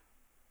Boy.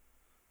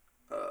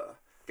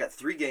 Got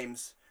 3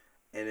 games,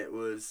 and it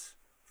was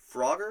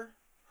Frogger,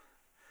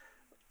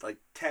 like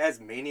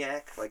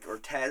Tasmaniac, like or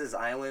Taz's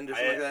Island or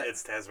something like that.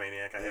 It's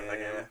Tasmaniac. I have that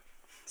game.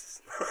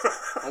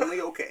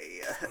 Only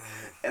okay.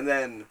 And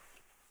then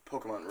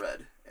Pokemon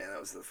Red, and that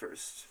was the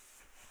first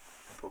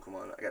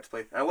Pokemon I got to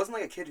play. And I wasn't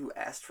like a kid who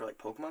asked for like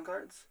Pokemon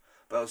cards,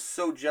 but I was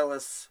so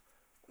jealous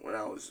when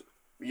I was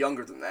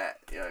younger than that.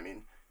 You know what I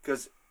mean?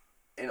 Because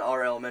in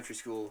our elementary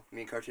school,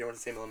 me and Cartier went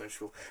to the same elementary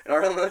school. In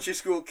our elementary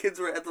school, kids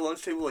were at the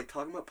lunch table like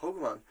talking about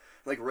Pokemon,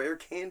 like rare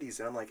candies,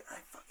 and I'm like,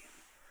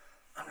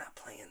 I'm not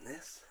playing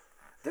this.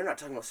 They're not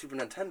talking about Super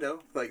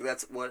Nintendo. Like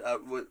that's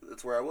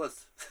that's where I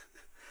was.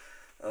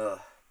 But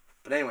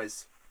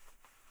anyways,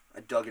 I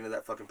dug into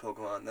that fucking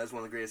Pokemon. That's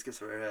one of the greatest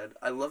gifts I've ever had.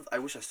 I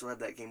wish I still had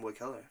that Game Boy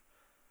Color.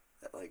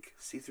 That like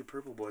see-through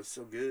Purple Boy is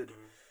so good.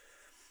 Mm-hmm.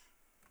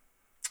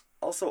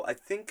 Also, I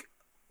think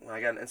when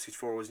I got an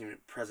N64, it wasn't even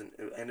present.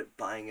 I ended up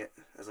buying it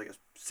as like a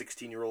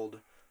 16-year-old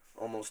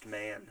almost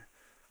man.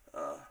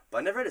 But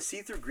I never had a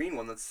see-through green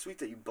one. That's sweet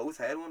that you both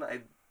had one.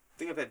 I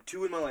think I've had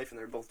 2 in my life, and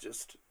they're both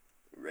just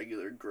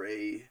regular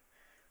gray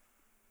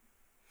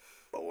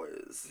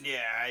boys.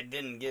 Yeah, I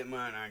didn't get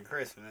mine on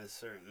Christmas,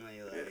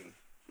 certainly. Like,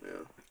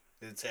 Yeah.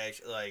 it's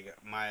actually, like,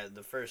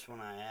 the first one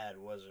I had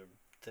was a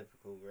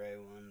typical gray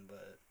one,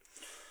 but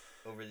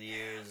over the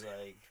years,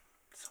 like,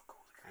 So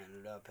cool. I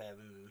ended up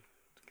having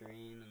the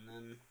green, and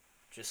then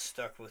just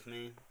stuck with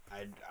me.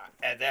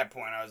 At that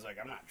point, I was like,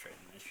 I'm not trading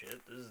this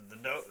shit. This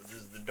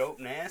is the dope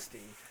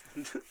nasty.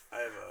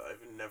 I've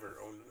never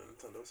owned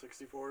a Nintendo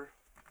 64.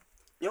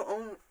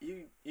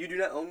 You do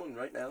not own one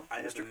right now,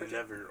 I have Mr. Cartier?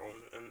 never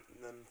owned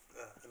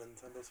a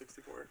Nintendo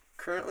 64.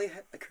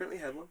 I currently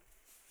have one.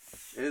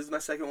 It is my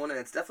second one, and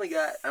it's definitely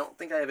got. I don't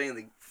think I have any of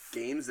the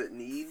games that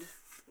need.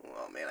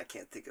 Oh man, I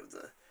can't think of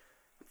the.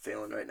 I'm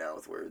failing right now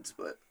with words,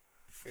 but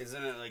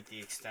Isn't it like the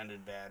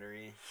extended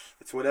battery?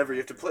 it's whatever you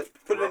have to put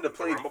it into The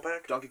play. Rumble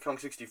Pack? Donkey Kong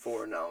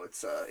 64. No,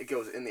 it's it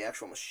goes in the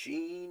actual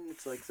machine.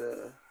 It's like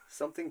the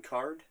something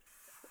card.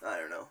 I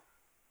don't know.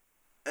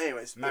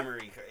 Anyways,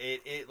 Memory card.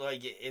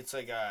 It's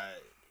like a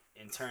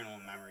internal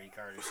memory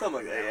card or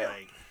Something something like that, yeah.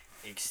 like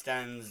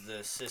extends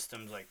the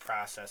system's like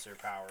processor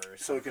power or so it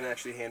something. can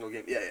actually handle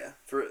games. Yeah.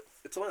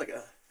 It's only like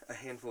a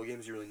handful of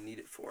games you really need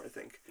it for, I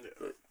think. Yeah.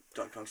 But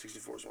Donkey Kong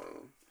 64 is one of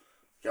them.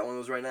 Got one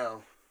of those right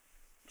now.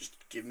 Just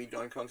give me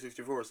Donkey Kong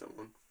 64 or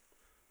someone.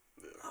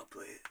 Yeah. I'll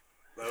play it.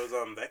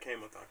 That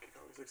came with Donkey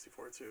Kong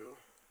 64 too,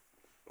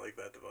 like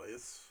that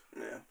device.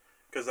 Yeah.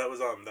 Because that was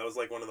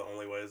like one of the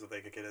only ways that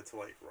they could get it to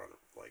like run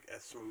like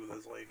as smooth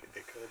as like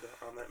it could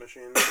on that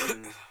machine.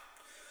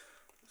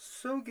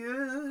 So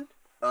good.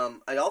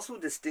 I also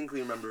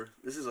distinctly remember,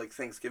 this is like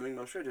Thanksgiving,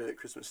 but I'm sure I did it at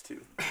Christmas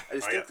too. I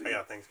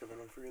got Thanksgiving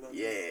one for you then.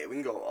 Yeah, we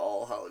can go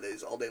all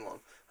holidays, all day long.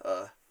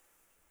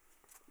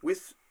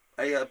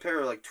 I got a pair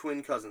of like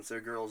twin cousins.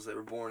 They're girls that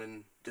were born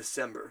in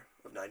December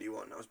of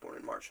 91. I was born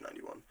in March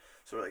 91.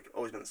 So we're like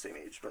always been the same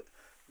age. But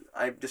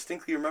I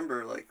distinctly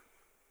remember like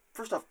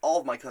first off, all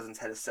of my cousins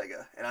had a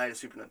Sega, and I had a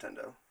Super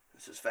Nintendo.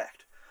 This is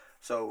fact.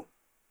 So,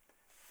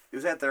 it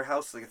was at their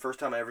house, like, the first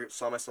time I ever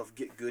saw myself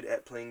get good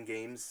at playing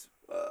games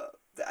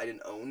that I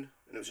didn't own,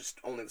 and it was just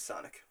only the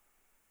Sonic.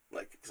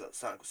 Like, because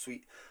Sonic was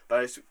sweet. But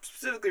I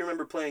specifically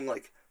remember playing,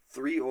 like,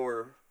 3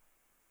 or...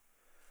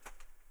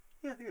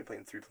 Yeah, I think we were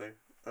playing 3-player.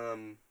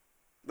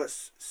 But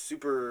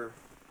Super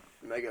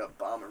Mega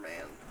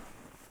Bomberman.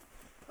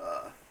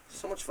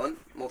 So much fun.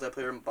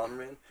 Multiplayer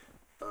Bomberman.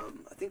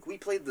 I think we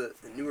played the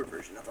newer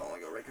version not that long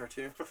ago, right,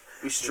 Cartoon?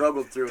 We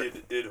struggled through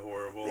it. Did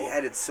horrible. They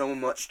added so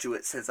much to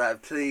it since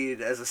I've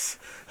played as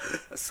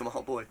a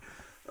small boy.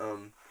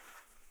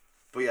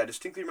 But yeah, I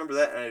distinctly remember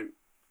that, and I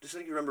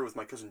distinctly remember with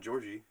my cousin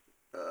Georgie,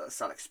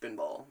 Sonic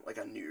Spinball, like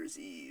on New Year's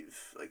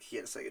Eve. Like, he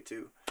had a Sega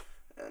too.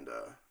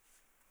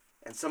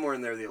 And somewhere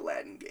in there, the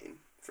Aladdin game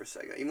for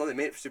Sega. Even though they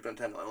made it for Super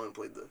Nintendo, I only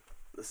played the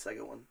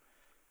Sega one.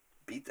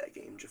 Beat that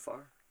game,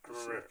 Jafar.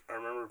 I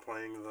remember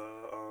playing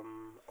the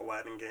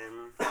Aladdin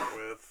game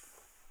with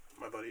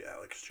my buddy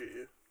Alex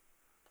G.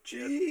 G.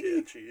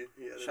 Yeah, G.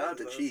 Shout out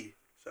to G.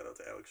 Shout out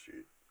to Alex G.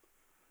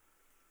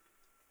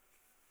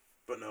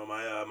 But no,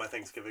 my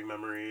Thanksgiving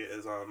memory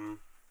is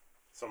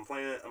so I'm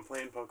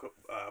playing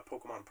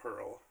Pokemon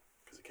Pearl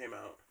because it came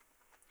out,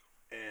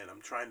 and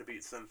I'm trying to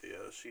beat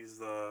Cynthia. She's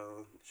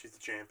the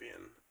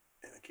champion,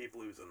 and I keep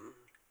losing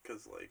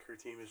because like her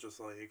team is just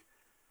like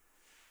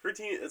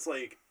it's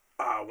like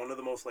one of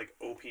the most like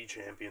OP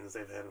champions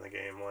they've had in the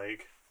game.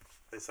 Like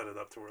they set it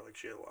up to where like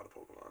she had a lot of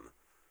Pokemon.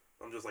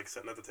 I'm just like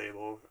sitting at the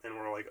table, and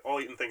we're like all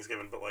eating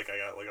Thanksgiving, but like I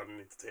got like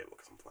underneath the table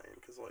because I'm playing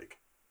because like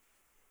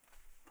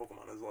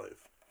Pokemon is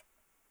life.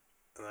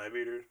 And I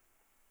beat her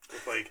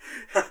with like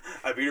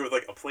I beat her with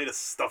like a plate of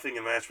stuffing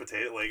and mashed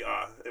potato. Like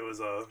it was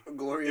a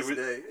glorious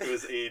day. It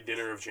was a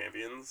dinner of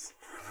champions.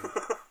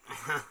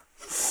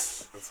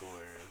 That's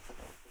hilarious.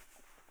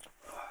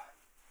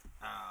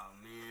 Oh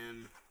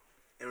man.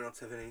 Anyone else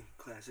have any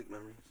classic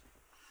memories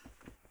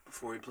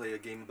before we play a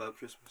game about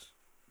Christmas?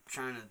 I'm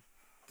trying to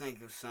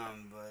think of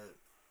some, but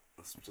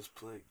Let's just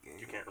play a game.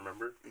 You can't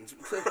remember?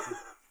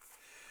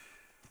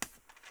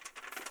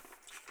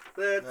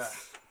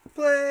 Let's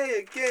play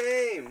a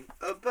game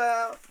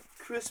about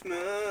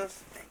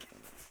Christmas.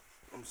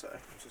 I'm sorry,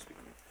 I'm supposed to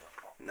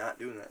be not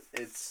doing that.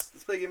 Let's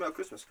play a game about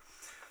Christmas.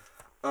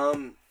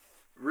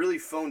 Really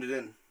phoned it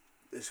in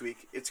this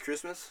week. It's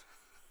Christmas.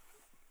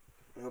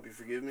 I hope you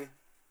forgive me.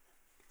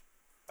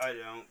 I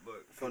don't.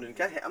 But Phoned in.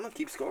 I'm gonna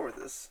keep score with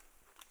this.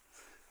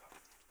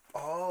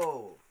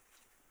 oh,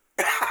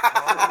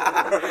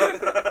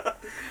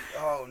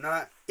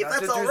 not If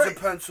that that's all there's right. a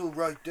pencil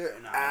right there.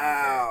 No,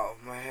 Ow,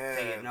 my okay. head.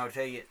 Take it. No,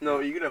 take it. No,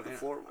 you can have the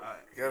floor.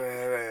 Got a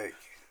headache.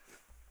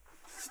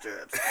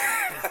 Stirrups.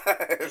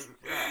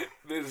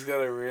 They just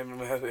got a random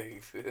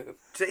headache, dude.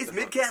 Today's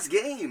midcast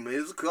game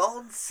is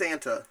called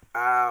Santa.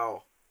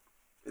 Ow.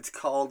 It's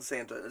called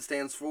Santa. It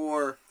stands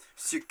for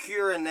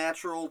Secure and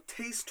Natural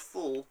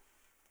Tasteful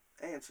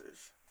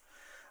Answers.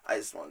 I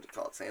just wanted to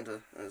call it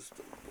Santa. That's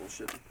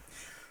bullshit.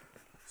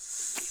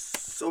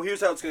 So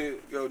here's how it's going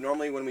to go.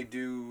 Normally when we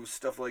do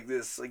stuff like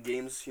this, like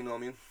games, you know what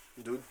I mean?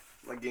 Dude,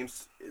 like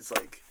games, it's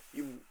like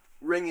you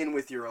ring in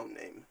with your own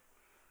name.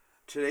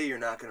 Today you're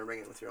not going to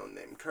ring in with your own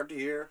name.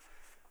 Cartier,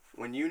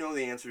 when you know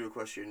the answer to a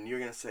question, you're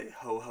going to say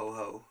ho ho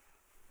ho.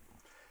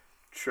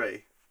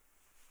 Trey,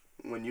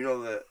 when you know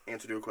the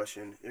answer to a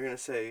question, you're going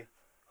to say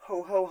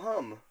ho ho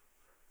hum.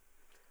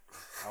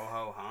 Ho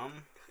ho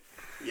hum.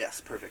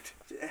 Yes, perfect.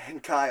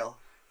 And Kyle,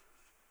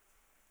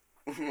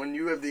 when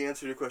you have the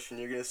answer to a question,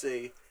 you're going to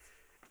say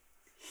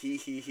he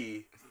he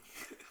he.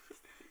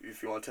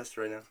 If you want to test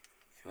it right now.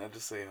 Can I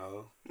just say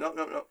ho? No.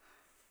 No.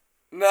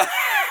 You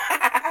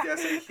gotta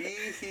say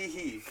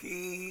he.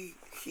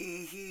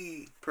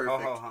 He. Perfect. Ho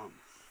ho hum.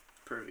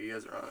 Perfect. You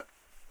guys are on it.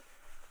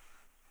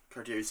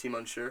 Cartier, you seem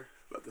unsure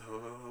about the ho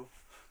ho ho.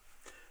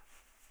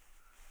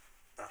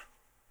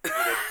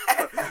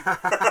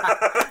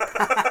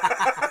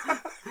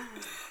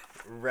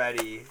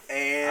 Ready.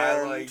 And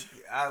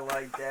I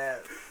like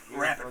that.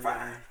 Rapid Fucking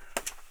fire.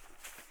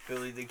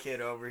 Billy the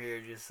Kid over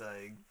here just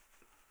like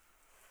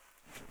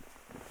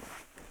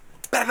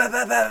Ba, ba,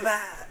 ba, ba, ba.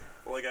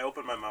 Well, like I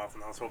opened my mouth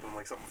and I was hoping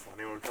like something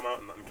funny would come out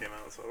and nothing came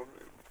out. So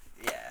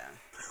yeah.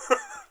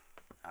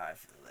 I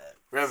feel that.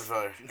 Rapid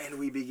fire. And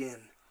we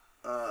begin.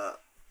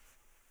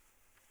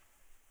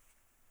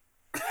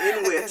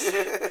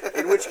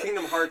 In which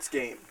Kingdom Hearts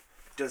game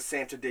does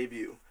Santa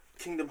debut?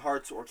 Kingdom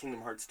Hearts or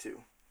Kingdom Hearts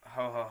 2?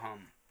 Ho ho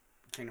hum.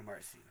 Kingdom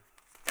Hearts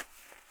 2.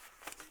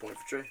 Point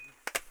for Trey.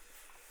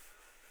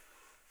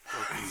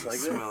 It's like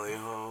that. Smelly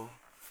ho.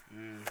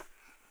 Mm.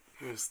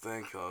 Here's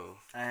thank ho.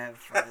 I have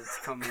friends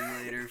coming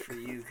later for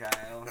you,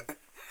 Kyle.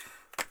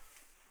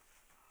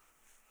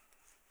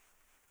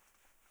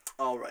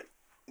 Alright.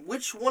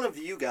 Which one of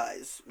you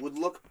guys would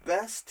look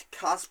best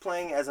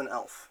cosplaying as an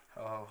elf?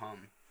 Ho ho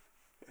hum.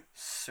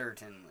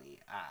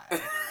 Certainly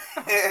I.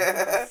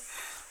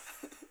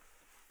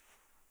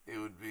 It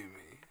would be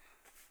me.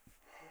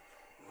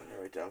 I'm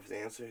gonna write down for the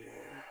answer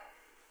here.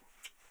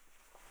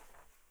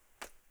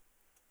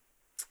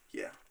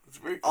 Yeah. It's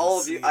me. Very all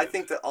of you. I conceited.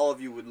 think that all of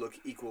you would look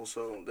equal,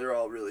 so they're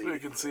all Very really.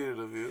 conceited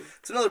of you.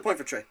 It's another point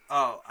for Trey.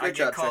 Oh, I Great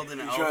get job, called Trey. an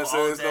You elf trying to say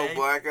all there's day. no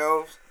black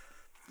elves?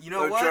 You know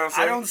What you trying what? to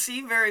say? I don't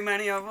see very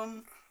many of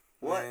them.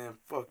 What? Man,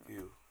 fuck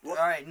you. What?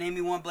 All right, name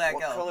me one black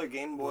What elf. color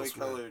Game Boy Will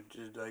Smith. color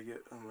did I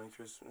get on my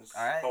Christmas?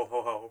 All right, Ho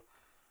ho ho.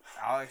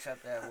 I'll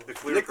accept that. The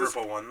clear Nicholas-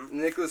 purple one.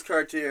 Nicholas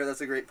Cartier.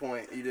 That's a great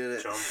point. You did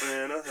it.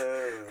 Jumping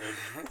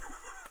ahead.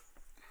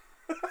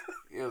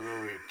 You're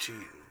over here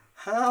cheating.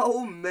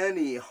 How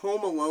many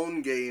Home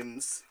Alone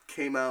games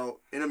came out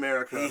in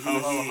America? Hee hee.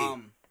 Ho,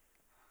 hum.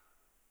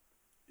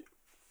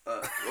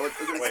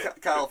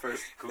 Wait. Kyle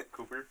first.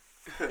 Cooper?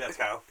 Yeah, it's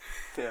Kyle.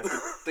 Yeah,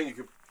 thank you,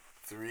 Cooper.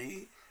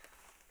 3?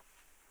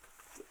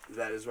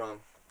 That is wrong.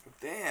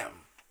 Damn.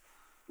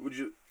 Would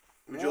you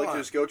like to One.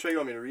 just go, Trey? You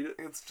want me to read it?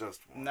 It's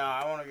just one. No,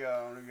 I want to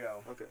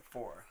go. Okay.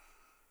 4.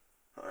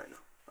 All right, no.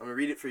 I'm gonna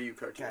read it for you,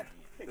 Cartier.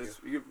 God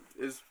damn.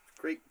 There's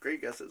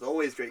great guesses.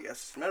 Always great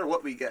guesses. No matter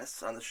what we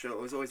guess on the show,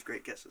 there's always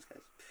great guesses,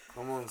 guys.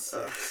 Come on,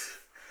 6.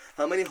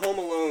 How many Home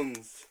Alone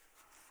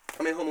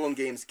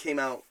games came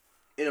out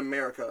in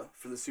America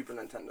for the Super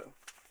Nintendo?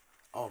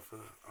 Oh, for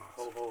the... Ho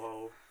Oh, ho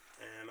ho.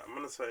 And I'm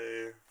gonna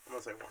say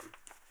 1.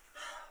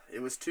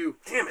 It was 2.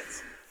 Damn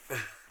it!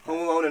 Home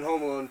Alone and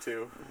Home Alone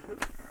 2.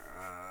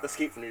 Uh,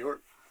 Escape from New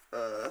York.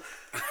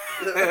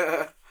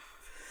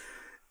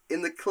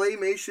 In the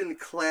claymation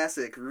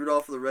classic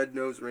Rudolph the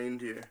Red-Nosed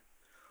Reindeer,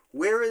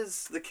 where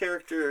is the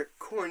character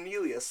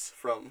Cornelius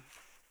from?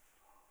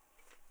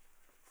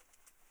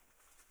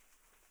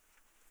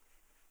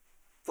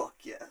 Fuck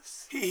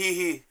yes. hee hee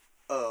hee.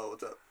 Oh,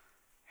 what's up?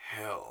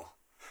 Hell.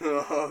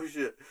 Oh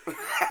shit.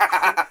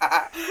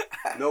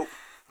 Nope.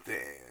 Damn.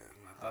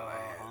 I thought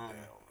I had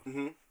that one.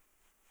 hmm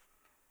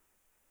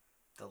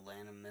The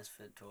Land of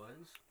Misfit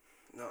Toys.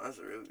 No, that's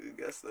a really good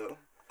guess though.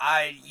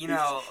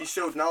 He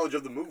Showed knowledge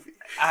of the movie.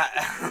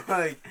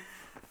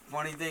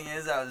 Funny thing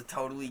is, I was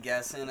totally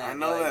guessing at I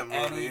know that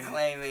movie. any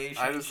claymation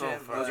I just shit,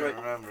 don't but- fucking right.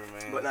 remember,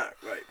 man. But not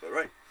right, but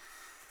right.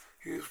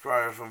 He was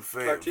probably from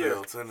Cartier.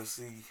 Fayetteville,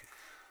 Tennessee.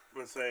 I'm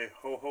gonna say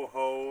ho ho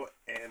ho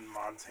and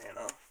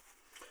Montana.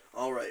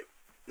 All right.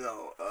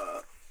 No,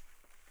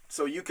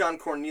 so Yukon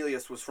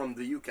Cornelius was from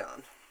the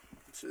Yukon,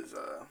 which is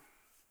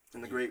in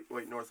the Great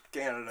White North of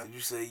Canada. Did you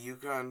say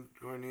Yukon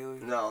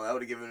Cornelius? No, that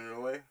would have given it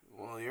away.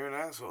 Well, you're an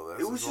asshole.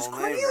 That's It was his just whole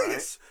name,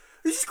 Cornelius.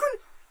 It was just right?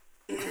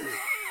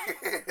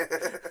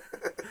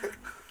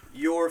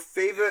 Your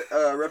favorite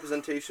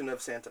representation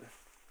of Santa?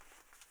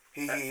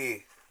 Hee hee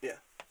hee. Yeah.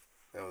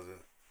 That was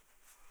it.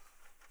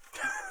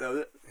 That was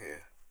it? Yeah.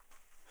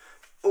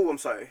 Oh, I'm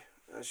sorry.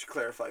 I should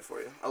clarify for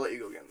you. I'll let you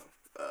go again, though.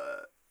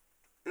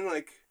 In,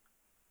 like,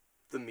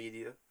 the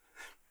media.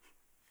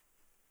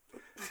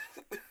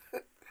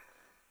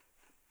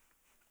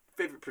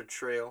 Favorite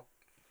portrayal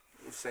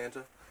of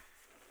Santa?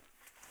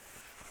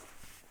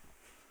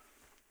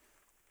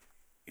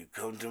 You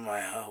come to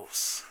my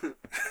house.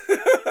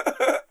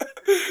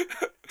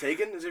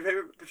 Taken is your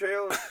favorite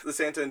portrayal? The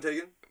Santa in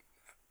Taken?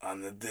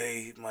 On the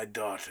day my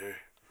daughter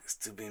is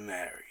to be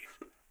married.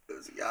 It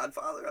was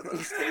Godfather. I thought it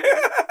was Taken.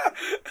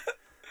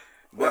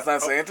 That's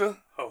not Santa?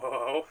 Ho ho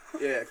ho.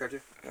 Yeah,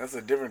 cartoon. That's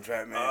a different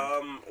fat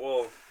man.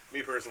 Well,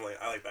 me personally,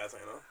 I like Bad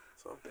Santa.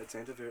 So That's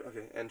Santa favorite.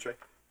 Okay, and Trey.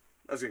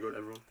 I was gonna go to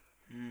everyone.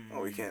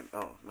 Oh, we can't.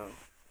 Oh, no.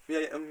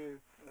 Yeah,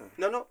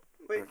 no.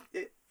 Wait.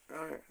 Yeah.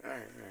 Alright.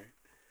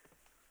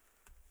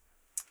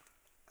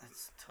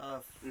 That's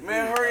tough.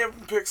 Man, hurry up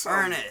and pick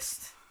something.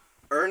 Ernest.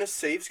 Ernest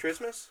Saves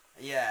Christmas?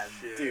 Yeah.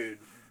 Dude.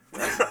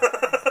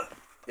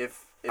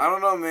 If I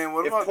don't know, man.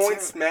 What if about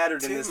points Tim?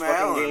 mattered in Tim this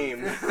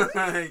Allen?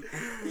 fucking game.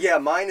 Yeah,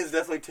 mine is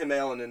definitely Tim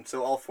Allen, and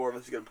so all four of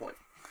us get a point.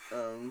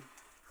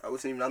 I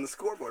wasn't even on the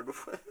scoreboard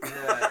before.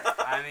 Yeah,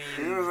 I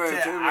He mean, was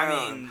like Tim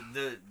Allen.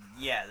 the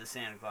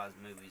Santa Claus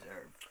movies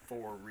are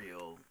for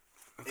real.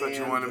 I thought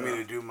you And, wanted me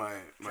to do my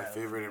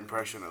favorite movies.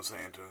 impression of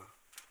Santa.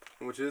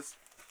 Which is?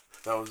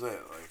 That was it.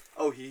 Like,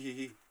 Oh,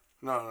 he.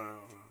 no.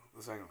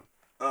 The second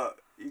one.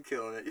 You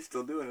killing it. You're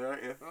still doing it,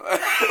 aren't you?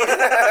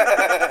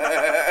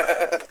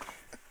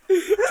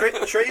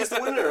 Trey's the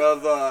winner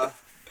of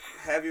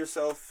Have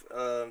Yourself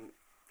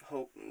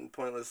Hope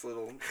Pointless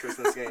Little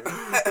Christmas Game.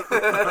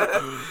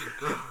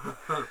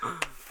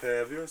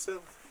 Have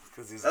Yourself.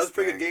 He's That was a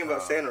pretty good game about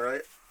Kyle. Santa,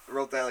 right? I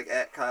wrote that like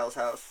at Kyle's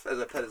house as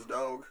I pet his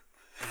dog.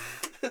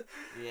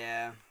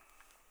 Yeah.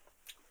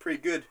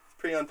 Pretty good.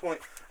 Pretty on point.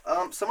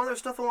 Some other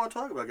stuff I want to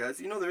talk about, guys.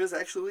 You know, there is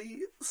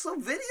actually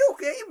some video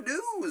game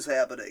news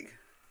happening.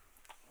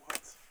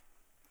 what?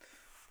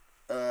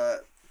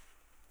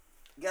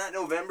 Got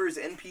November's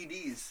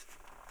NPDs.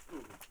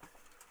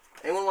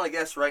 Anyone want to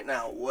guess right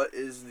now what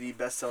is the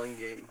best-selling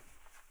game,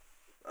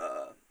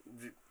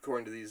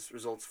 according to these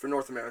results, for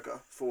North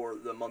America for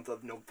the month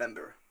of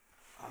November?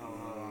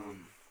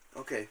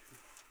 Okay.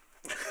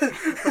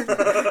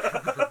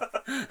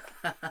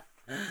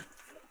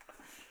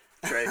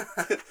 Trey.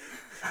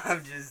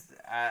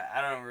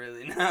 I don't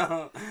really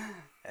know.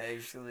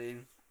 Actually.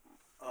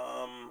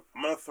 I'm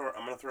gonna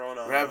throw in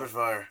a Rapid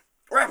fire.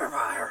 Rapid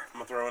fire. I'm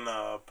gonna throw in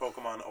a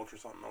Pokemon Ultra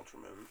Sun and Ultra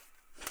Moon.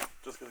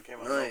 just because it came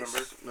out in November.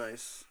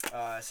 Nice.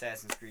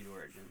 Assassin's Creed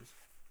Origins.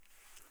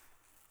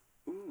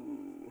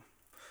 Ooh.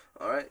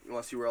 All right. You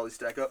want to see where all these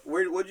stack up?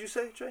 What'd you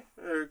say, Jay?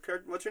 Or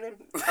what's your name?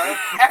 Kyle?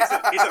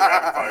 He said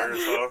rapid fire,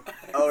 so.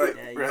 All right.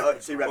 Yeah,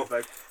 See rapid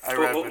fire.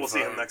 We'll see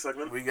him next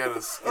segment. We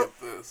gotta skip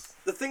this.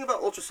 The thing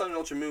about Ultra Sun and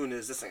Ultra Moon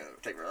is this thing.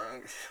 Take me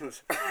wrong.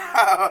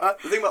 The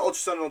thing about Ultra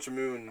Sun and Ultra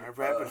Moon. I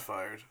rapid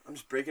fired. I'm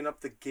just breaking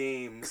up the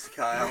games,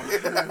 Kyle.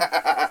 Is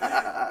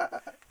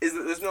that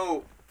there's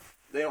no.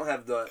 They don't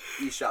have the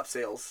eShop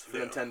sales for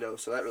Nintendo,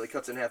 so that really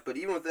cuts it in half. But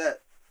even with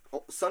that,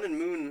 Sun and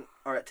Moon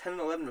are at 10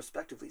 and 11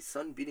 respectively.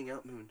 Sun beating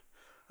out Moon.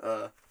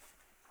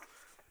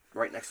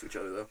 Right next to each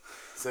other though.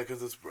 Is that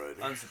because it's brighter?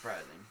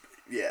 Unsurprising.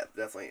 Yeah,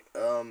 definitely.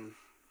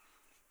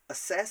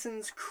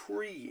 Assassin's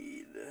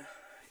Creed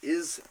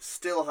is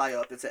still high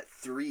up. It's at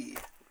 3.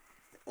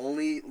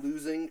 Only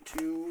losing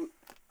to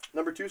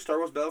number 2, Star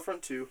Wars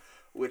Battlefront 2,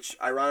 which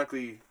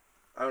ironically,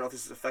 I don't know if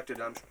this is affected.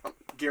 I'm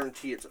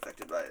guarantee it's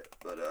affected by it,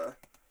 but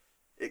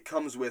it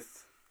comes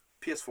with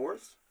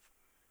PS4s.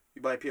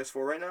 You buy a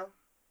PS4 right now,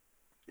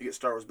 you get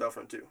Star Wars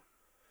Battlefront 2.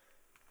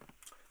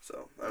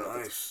 So I don't know.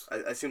 Nice. I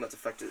assume that's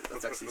affected.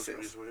 That's actually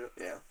pretty sales. sweet.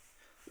 Yeah.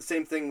 The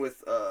same thing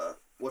with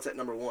what's at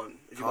number 1.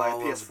 If you Call buy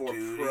a of PS4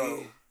 Duty. Pro,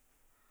 if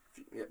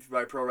you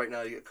buy a Pro right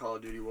now, you get Call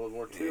of Duty World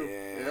War II.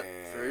 Yeah.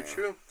 Very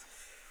true.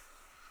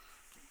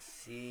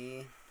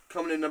 See.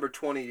 Coming in number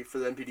 20 for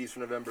the NPDs for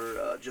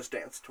November, Just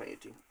Dance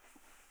 2018.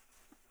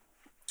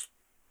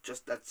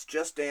 That's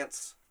Just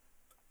Dance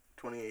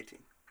 2018.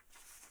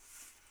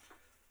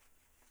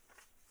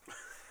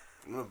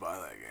 I'm gonna buy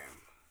that game.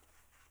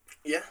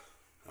 Yeah.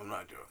 I'm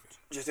not joking.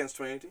 Just Dance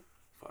 2018.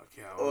 Fuck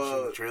yeah! I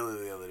watched the trailer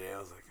the other day. I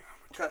was like, oh,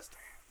 What kind, Just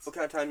Dance. what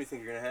kind of time do you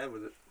think you're gonna have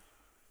with it?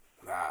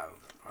 Nah,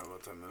 probably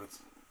about 10 minutes.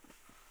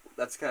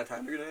 That's the kind of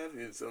time you're gonna have.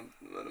 It's an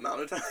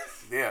amount of time.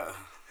 Yeah.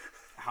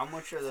 How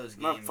much are those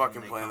games? I'm not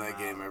fucking when they playing come that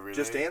game out? every day.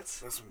 Just Dance?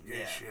 That's some gay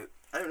Yeah. shit.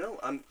 I don't know.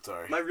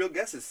 Sorry. My real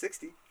guess is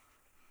 60.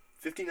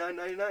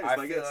 $59.99 is I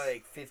my feel guess.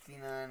 like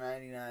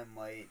 $59.99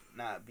 might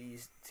not be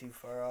too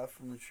far off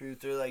from the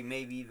truth, or like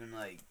maybe even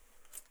like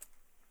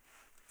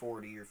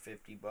 40 or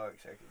 $50.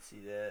 I could see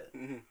that,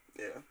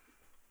 Yeah.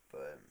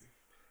 but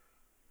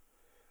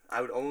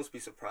I would almost be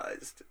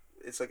surprised.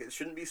 It's like it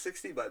shouldn't be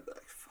 60, but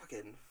like,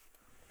 fucking,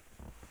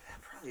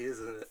 that probably is,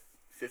 isn't it?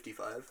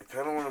 55. I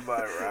kind of want to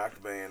buy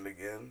Rock Band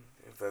again,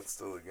 if that's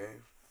still a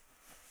game.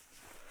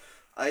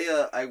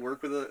 I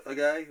work with a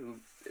guy who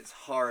is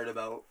hard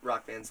about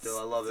Rock Band still.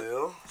 I love it.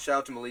 Still? Shout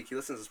out to Malik. He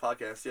listens to this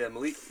podcast. Yeah,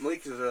 Malik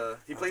is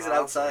he plays it That's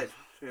outside.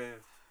 awesome. Yeah.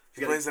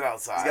 He plays it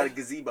outside? He's got a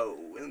gazebo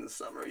in the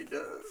summer. He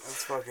does.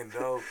 That's fucking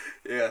dope.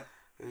 Yeah.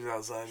 He's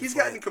outside. He's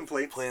playing- gotten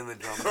complaints. Playing the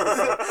drums.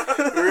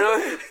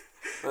 Really?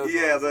 That's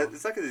Yeah, awesome. but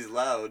it's not because he's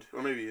loud,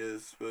 or maybe he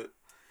is. But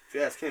if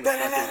you ask him, it's not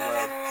 'cause he's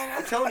loud.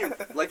 I'm telling you,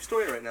 life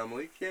story right now,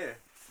 Malik. Yeah.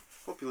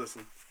 Hope you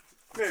listen.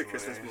 Merry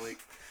Christmas, Malik.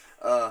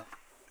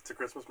 It's a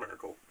Christmas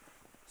miracle.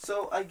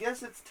 So I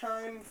guess it's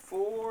time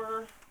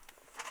for.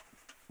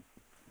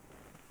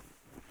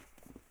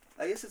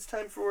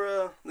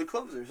 The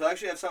closer. So I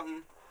actually have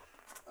something.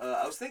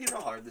 I was thinking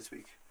real hard this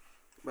week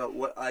about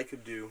what I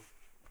could do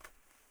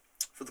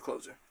for the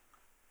closer.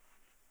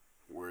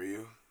 Were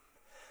you?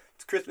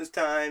 It's Christmas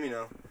time,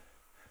 the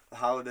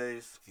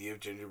holidays. Do you have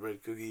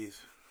gingerbread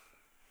cookies?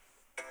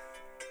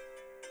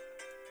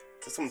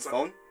 Is that someone's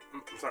phone?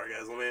 I'm sorry,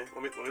 guys. Let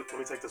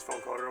me take this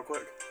phone call real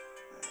quick.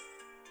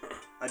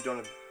 I don't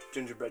have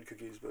gingerbread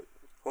cookies, but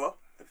Hello?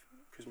 I have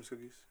Christmas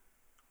cookies.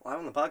 Well,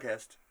 I'm on the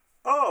podcast.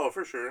 Oh,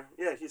 for sure.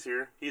 Yeah, he's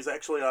here. He's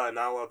actually not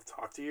allowed to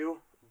talk to you,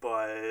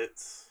 but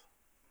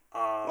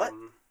What?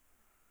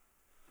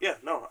 Yeah,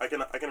 no, I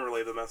can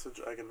relay the message.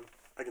 I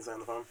can say on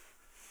the phone.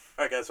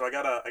 All right, guys. So I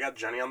got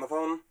Jenny on the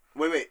phone.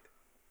 Wait.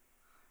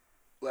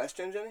 Last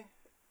gen Jenny?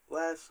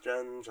 Last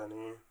gen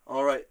Jenny.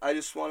 All right. I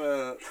just want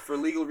to, for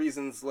legal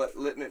reasons, let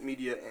Litmit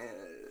Media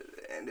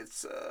and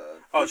its.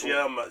 Oh,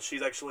 people-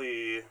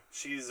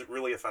 she's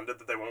really offended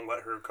that they won't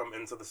let her come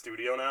into the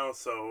studio now.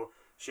 So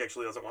she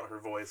actually doesn't want her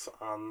voice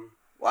on.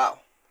 Wow.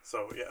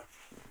 So yeah.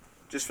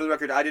 Just for the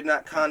record, I did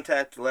not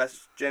contact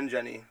Last Gen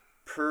Jenny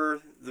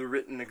per the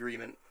written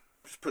agreement.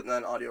 Just putting that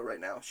on audio right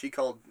now. She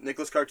called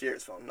Nicholas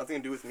Cartier's phone. Nothing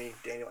to do with me,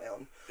 Daniel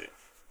Allen. Yeah.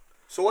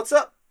 So what's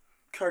up,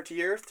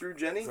 Cartier through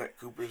Jenny? Is that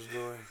Cooper's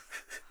doing?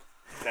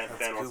 Dan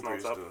wants to know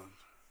what's up. doing.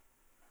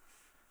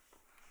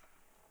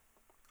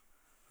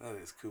 That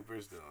is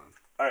Cooper's doing.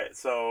 All right.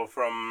 So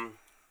from.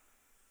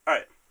 All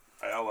right.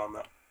 I'll let him know.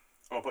 I'm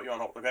gonna put you on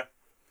hold. Okay.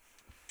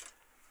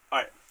 All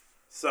right.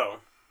 So.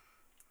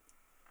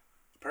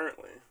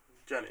 Apparently,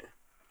 Jenny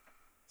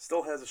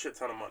still has a shit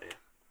ton of money,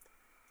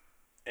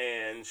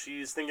 and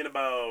she's thinking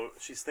about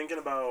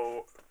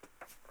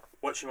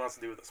what she wants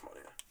to do with this money.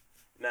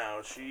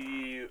 Now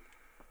she's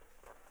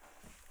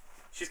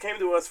came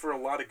to us for a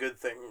lot of good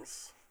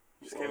things.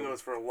 She's came to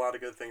us for a lot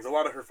of good things. A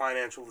lot of her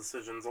financial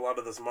decisions. A lot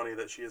of this money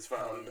that she has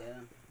found. oh,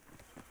 yeah.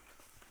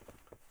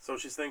 So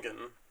she's thinking,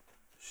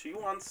 she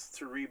wants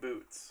to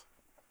reboot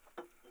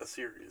a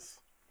series,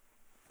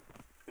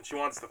 and she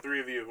wants the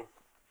three of you.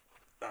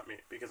 Not me,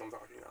 because I'm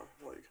talking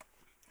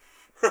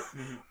now.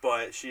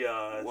 But she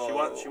Whoa.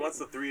 wants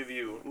the three of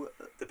you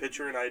to pitch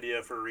her an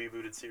idea for a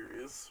rebooted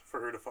series for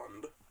her to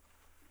fund.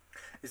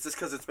 Is this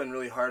because it's been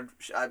really hard?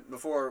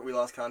 Before we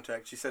lost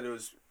contact, she said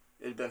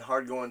it'd been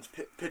hard going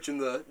pitching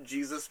the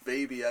Jesus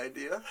baby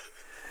idea.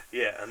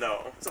 Yeah,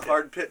 no. It's a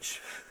hard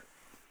pitch.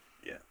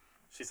 Yeah.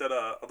 She said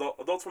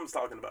Adult Swim's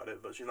talking about it,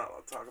 but she's not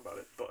allowed to talk about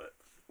it. But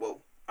Whoa.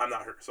 I'm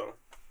not her, so.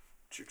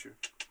 True.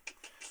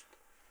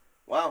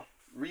 Wow.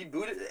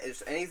 Rebooted?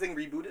 Is anything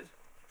rebooted?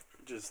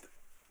 Just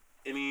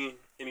any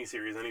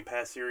series, any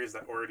past series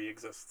that already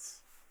exists.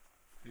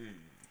 You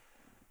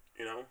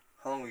know?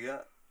 How long we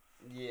got?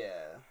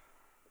 Yeah.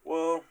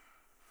 Well,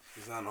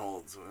 She's on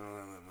hold, so we don't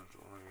have that much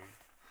longer.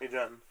 hey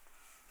Jen.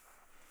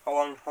 How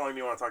long do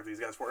you want to talk to these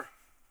guys for?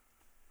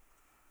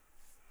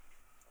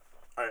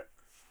 Alright.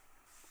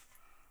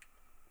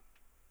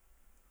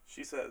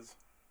 She says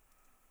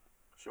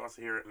she wants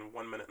to hear it in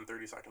 1 minute and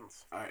 30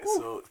 seconds. Alright,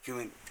 so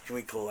can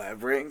we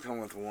collaborate and come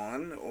with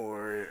one,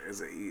 or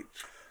is it each?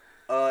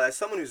 As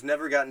someone who's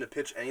never gotten to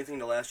pitch anything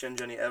to Last Gen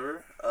Jenny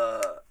ever,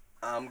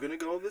 I'm gonna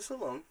go this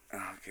alone.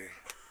 Okay.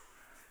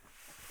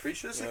 Pretty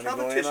sure this You is a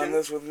wanna go in on competition.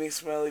 this with me,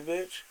 smelly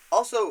bitch?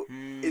 Also,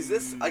 is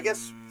this, I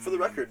guess, for the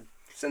record,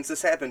 since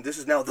this happened, this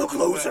is now the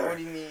closer. What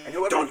do you mean? And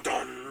whoever, Dun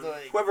dun!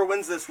 Like, whoever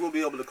wins this will be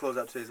able to close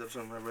out today's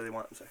episode whenever they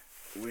want. I'm sorry.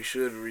 We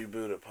should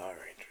reboot a Power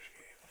Rangers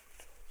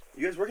game.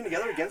 You guys working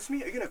together against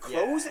me? Are you gonna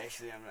close yeah, it?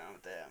 actually, I'm down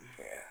with that.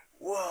 Yeah.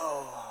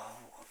 Whoa.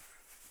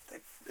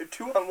 They're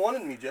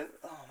 2-on-1 me, Jen.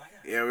 Oh my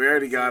god. Yeah, we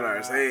already got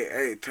ours.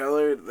 Hey, tell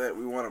her that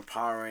we want a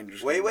Power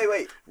Rangers Wait.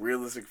 game.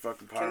 Realistic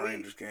fucking Power Can we-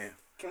 Rangers game.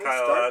 Can we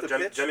Kyle, start the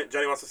pitch?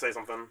 Jenny wants to say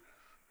something.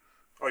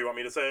 Oh, you want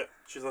me to say it?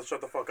 She's like,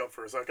 shut the fuck up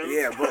for a second.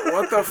 Yeah, but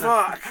what the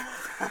fuck?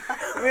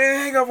 Man,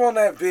 hang up on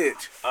that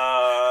bitch.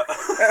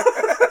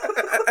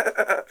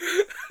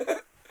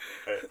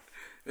 Hey,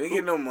 We ain't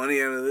get no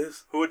money out of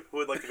this. who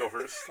would like to go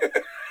first?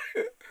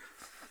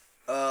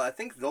 I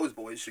think those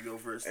boys should go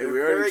first. Hey, They're we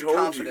already very told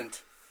you.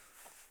 confident.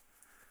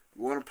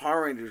 We want a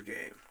Power Rangers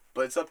game.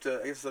 But it's up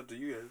to, I guess it's up to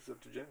you guys. It's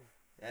up to Jenny.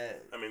 Yeah.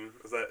 I mean,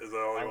 is that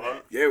all you Okay.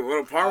 want? Yeah, we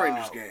want a Power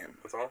Rangers game.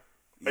 That's all.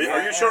 Yeah.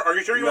 Are you sure? Are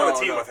you sure you No, want a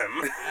team no. with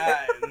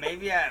him?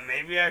 Maybe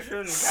I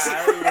shouldn't,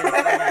 Kyle.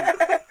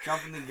 You're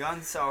jumping the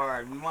gun so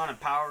hard. We want a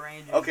Power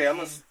Ranger. Okay, I'm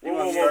game. gonna. Whoa, You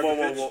wanna whoa, start whoa,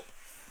 the whoa, pitch?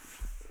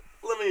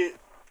 whoa. Let me.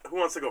 Who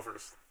wants to go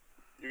first?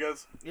 You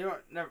guys. You know,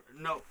 never.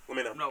 Nope. Let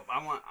me know. Nope.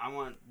 I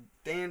want.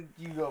 Dan,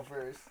 you go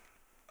first.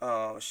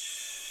 Oh,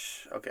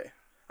 okay.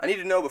 I need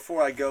to know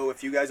before I go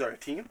if you guys are a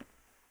team.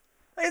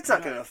 It's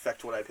not going to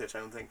affect what I pitch, I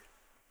don't think.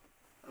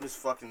 I'm just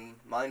fucking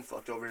mind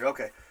fucked over here.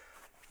 Okay.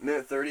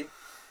 Minute 30?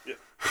 Yeah.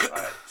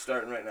 Alright,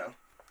 starting right now.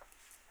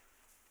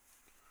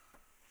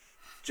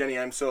 Jenny,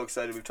 I'm so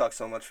excited. We've talked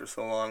so much for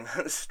so long.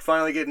 Just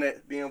finally getting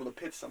it, being able to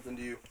pitch something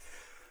to you.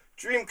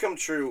 Dream come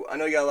true. I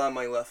know you got a lot of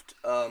money left.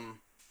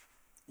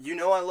 You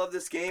know I love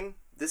this game.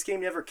 This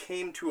game never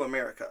came to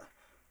America.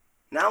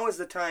 Now is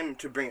the time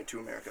to bring it to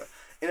America.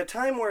 In a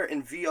time where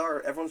in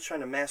VR everyone's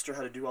trying to master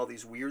how to do all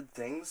these weird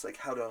things, like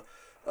how to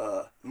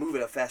move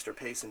at a faster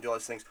pace and do all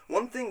these things.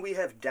 One thing we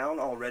have down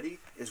already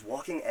is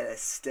walking at a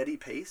steady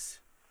pace.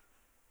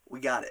 We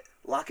got it.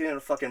 Lock it in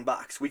a fucking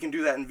box. We can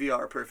do that in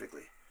VR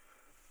perfectly.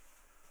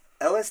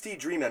 LSD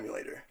Dream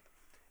Emulator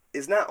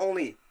is not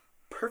only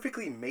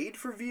perfectly made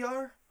for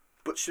VR,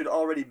 but should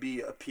already be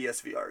a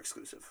PSVR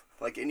exclusive.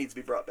 Like, it needs to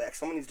be brought back.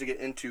 Someone needs to get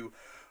into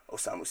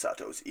Osamu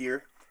Sato's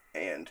ear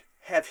and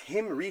have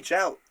him reach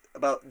out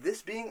about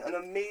this being an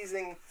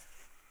amazing,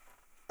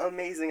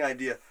 amazing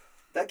idea.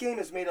 That game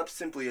is made up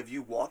simply of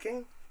you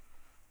walking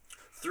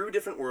through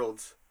different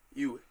worlds.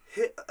 You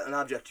hit an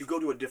object, you go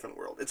to a different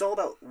world. It's all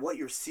about what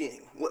you're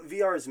seeing. What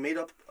VR is made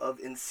up of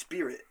in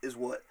spirit is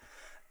what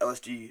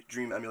LSD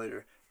Dream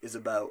Emulator is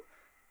about.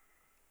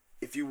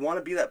 If you want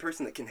to be that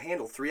person that can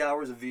handle 3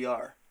 hours of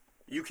VR,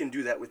 you can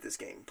do that with this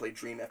game. Play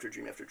dream after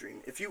dream after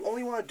dream. If you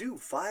only want to do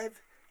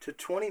 5 to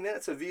 20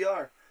 minutes of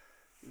VR,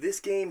 this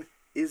game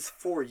is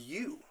for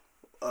you.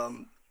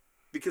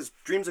 Because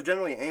dreams are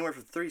generally anywhere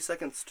from 30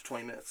 seconds to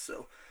 20 minutes.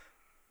 So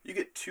you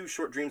get 2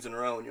 short dreams in a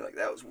row and you're like,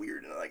 that was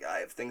weird. And like, I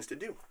have things to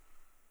do.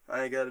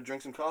 I got to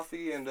drink some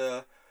coffee and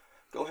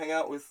go hang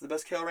out with the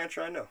best kale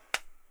rancher I know.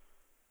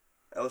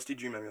 LSD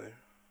Dream Emulator.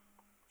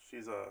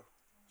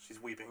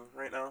 She's weeping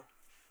right now.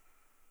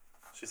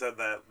 She said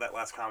that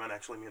last comment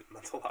actually meant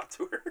a lot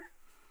to her.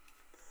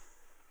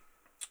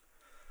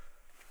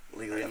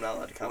 Legally, I'm not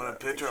allowed to comment. Want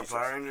to pitch our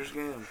Power Rangers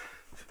game?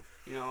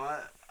 You know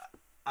what?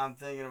 I'm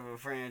thinking of a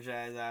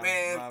franchise.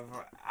 Man.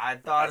 I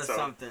thought of So-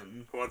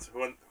 something. Who wants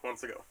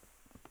to go?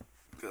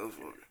 Go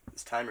for it.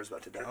 This timer's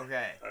about to die.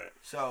 Okay. Alright.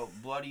 So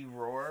Bloody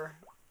Roar.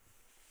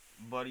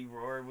 Bloody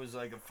Roar was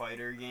like a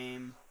fighter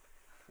game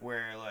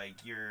where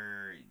like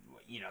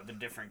the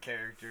different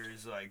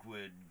characters like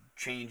would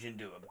change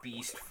into a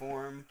beast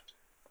form,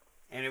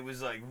 and it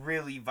was like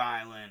really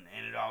violent,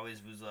 and it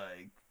always was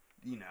like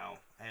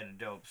had a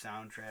dope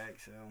soundtrack.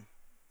 So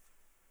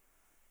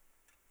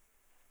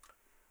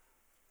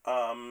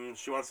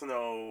She wants to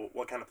know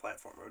what kind of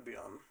platform it would be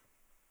on.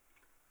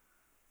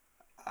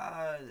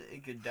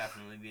 it could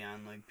definitely be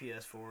on like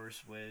PS4,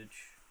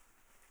 Switch.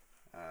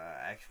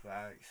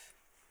 Xbox.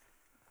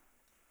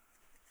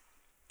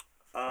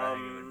 I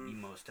think it would be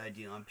most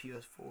ideal on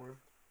PS4.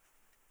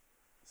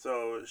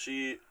 So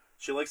she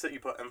likes that you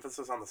put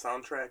emphasis on the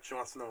soundtrack. She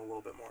wants to know a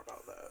little bit more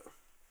about that.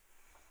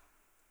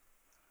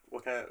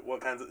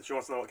 She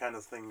wants to know what kind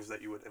of things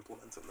that you would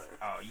implement in there.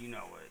 Oh, you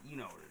know what it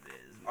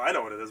is. I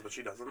know what it is, but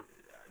she doesn't.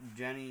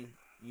 Jenny,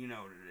 you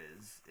know what it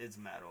is. It's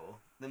metal.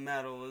 The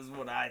metal is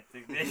what I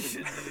think they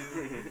should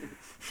do.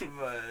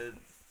 But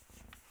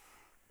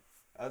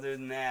other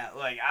than that,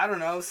 like, I don't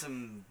know,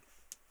 some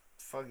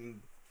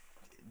fucking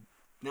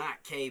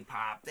not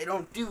K-pop. They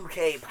don't do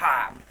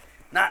K-pop.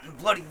 Not in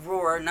Bloody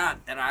Roar,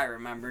 not that I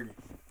remembered.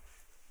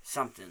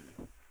 Something.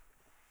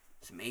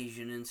 Some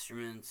Asian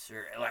instruments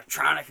or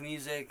electronic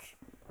music.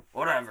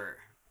 Whatever.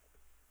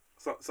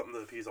 Something to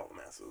appease all the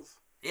masses.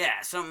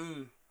 Yeah,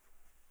 something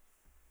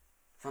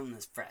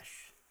that's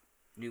fresh.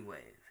 New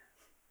wave.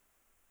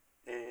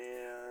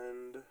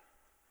 And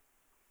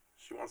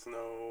she wants to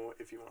know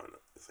if you want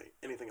to say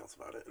anything else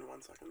about it in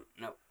 1 second.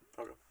 Nope.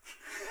 Okay.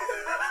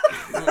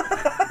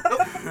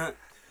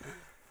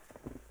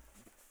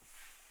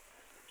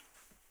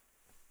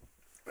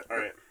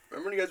 Alright.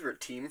 Remember when you guys were a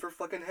team for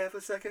fucking half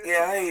a second?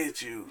 Yeah, I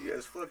hate you. You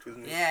guys fucked with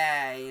me.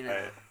 Yeah, you know.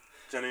 Alright.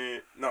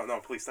 Jenny, no,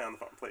 please stay on the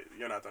phone. Please,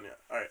 you're not done yet.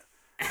 Alright.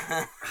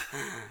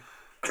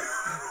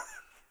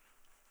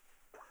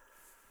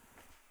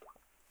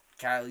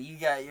 Kyle, you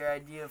got your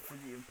idea for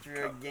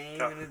your game,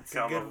 and it's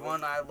a good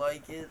one. I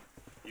like it.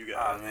 You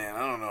got Oh man, I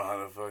don't know how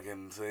to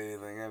fucking say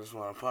anything. I just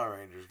want a Power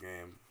Rangers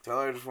game. Tell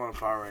her I just want a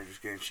Power Rangers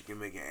game. She can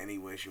make it any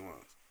way she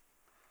wants.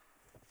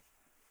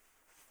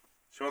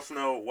 She wants to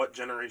know what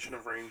generation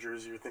of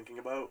Rangers you're thinking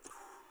about.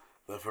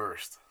 The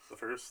first. The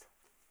first.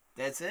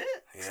 That's it?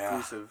 Yeah.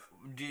 Exclusive.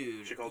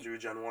 Dude. She called you a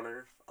Gen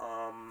 1er.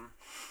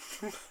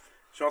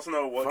 She wants to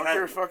know what Fuck kind.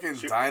 her fucking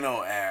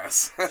dino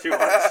ass. She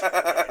wants.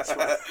 That's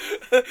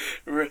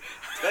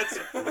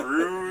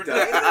rude.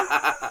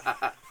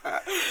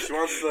 She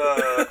wants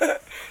the.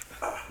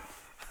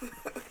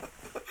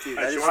 Dude,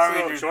 She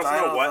wants to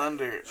know what.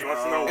 Thunder. She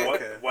wants to know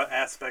okay. what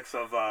aspects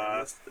of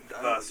What's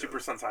the Super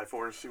Sentai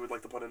Force she would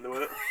like to put into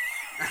it.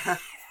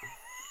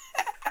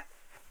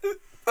 The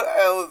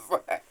hell is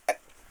that?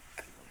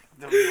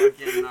 The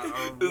fucking Is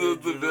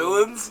it the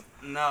villains?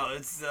 No,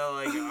 it's the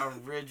like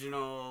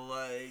original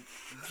like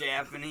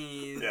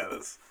Japanese. Yeah,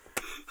 this.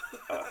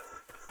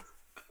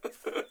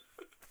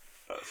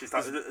 She's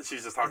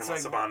just talking about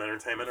like- Saban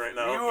Entertainment right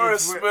now. You are a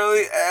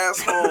smelly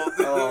asshole,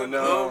 dude. Oh, no.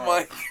 Oh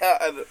my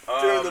god.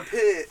 During the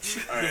pitch.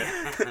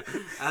 Alright.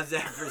 How's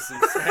that for some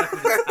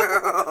Japanese?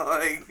 Oh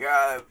my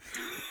god.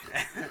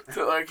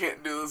 Till I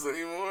can't do this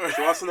anymore.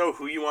 She wants to know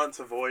who you want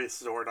to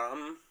voice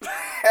Zordon.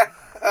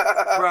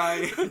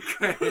 Bryan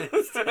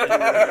Cranston.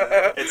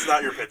 It's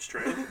not your pitch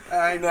train.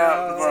 I Not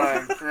know.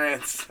 Bryan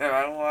Cranston.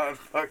 I want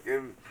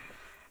fucking.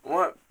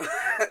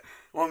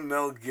 Want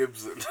Mel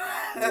Gibson.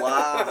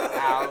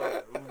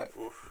 Wow.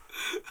 Oof.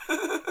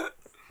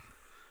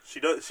 She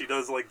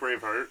does like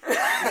Braveheart.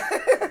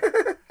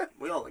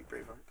 We all like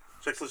Braveheart.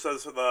 She actually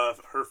says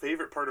her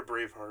favorite part of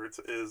Braveheart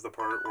is the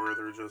part where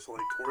they're just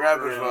like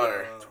Rapid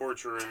fire.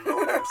 torturing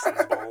Mel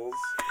Gibson's balls.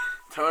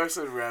 Tyler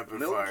said rapid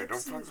Mel fire. Don't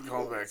Gibson's fucking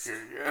call back balls.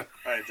 here again.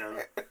 All right, Jen.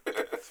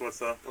 So what's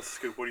the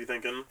scoop? What are you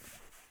thinking?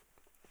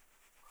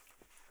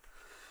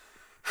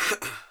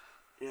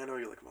 Yeah, I know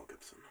you like Mel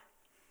Gibson.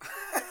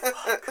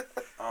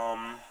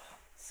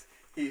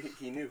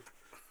 He knew.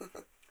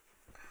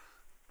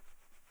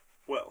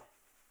 Well.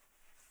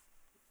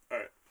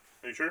 Alright.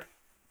 Are you sure? Are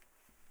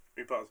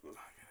you positive?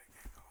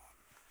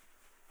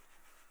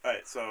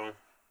 Alright, so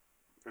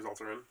results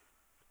are in.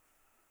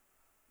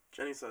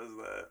 Jenny says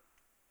that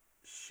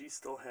she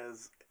still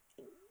has.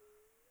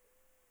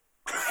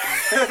 Oh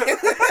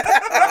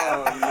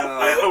no.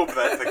 I hope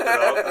that picked it up.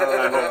 Oh,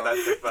 I no. hope that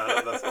picked that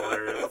up. That's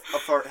hilarious. A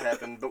fart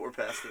happened, but we're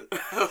past it.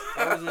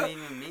 That wasn't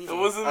even me. It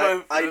wasn't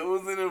it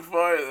wasn't a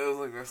fart. It was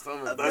like my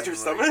stomach. That's your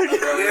Like, stomach? yeah,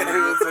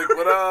 it was like,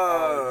 what I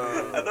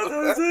up? thought that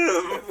was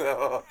him.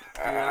 No.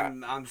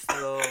 Dude, I'm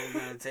still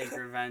gonna take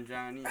revenge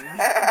on you.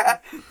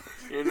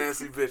 You're a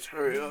nasty bitch.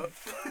 Hurry up.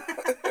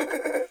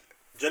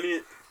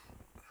 Jenny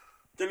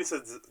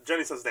says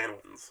Dan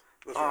wins.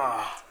 This round.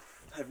 Ah.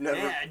 I've never.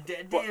 Yeah,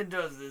 Dan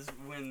does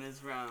win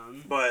this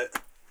round. But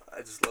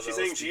I just love. she's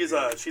LSD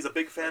saying she's a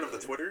big fan of the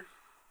Twitter,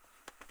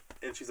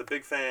 and she's a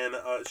big fan.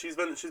 She's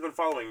been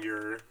following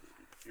your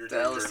The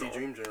dream LSD journal.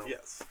 Dream Journal.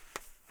 Yes.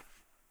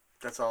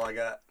 That's all I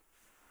got.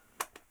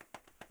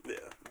 Yeah,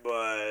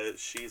 but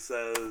she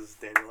says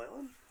Daniel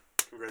Allen,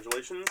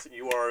 congratulations,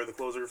 you are the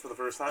closer for the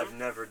first time. I've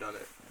never done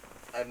it.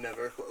 I've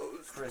never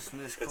closed.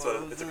 Christmas It's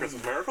closing. a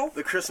Christmas miracle.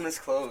 The Christmas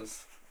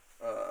close.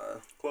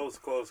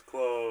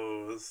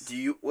 Close. Do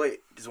you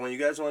wait? Does one of you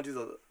guys want to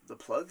do the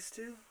plugs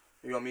too?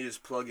 Or you want me to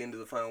just plug into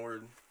the final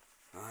word?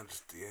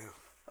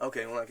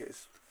 Okay, well in that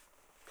case.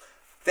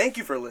 Thank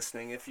you for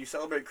listening. If you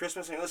celebrate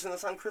Christmas and you listen to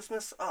this on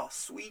Christmas, oh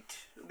sweet.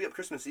 It'll be up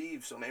Christmas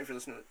Eve, so maybe if you're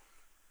listening to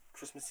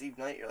Christmas Eve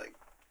night, you're like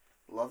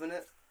loving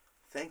it.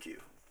 Thank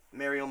you.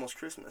 Merry Almost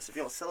Christmas. If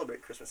you don't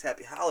celebrate Christmas,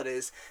 happy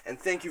holidays. And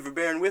thank you for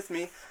bearing with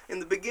me. In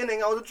the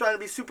beginning, I wasn't trying to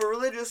be super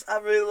religious. I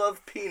really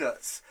love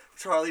Peanuts.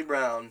 Charlie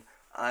Brown.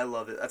 I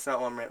love it. That's not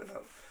what I'm ranting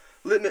about.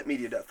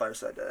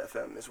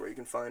 LitmitMedia.fireside.fm is where you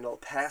can find all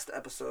past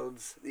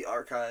episodes, the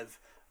archive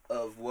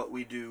of what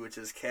we do, which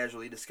is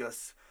casually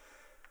discuss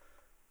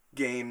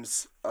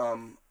games.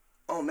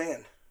 Oh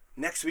man,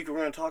 next week we're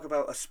going to talk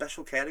about a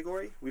special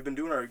category. We've been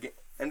doing our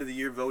end of the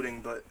year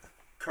voting, but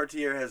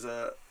Cartier has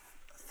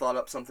thought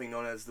up something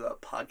known as the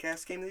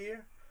podcast game of the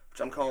year,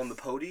 which I'm calling the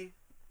Pody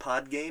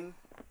Pod Game,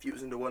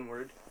 fused into one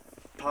word.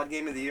 Pod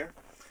Game of the Year.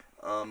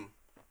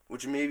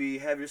 Which maybe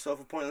have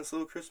yourself a pointless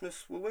little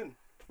Christmas will win.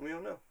 We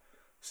don't know.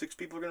 6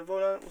 people are going to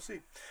vote on it. We'll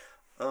see.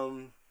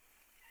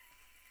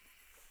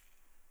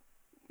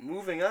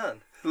 Moving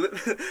on.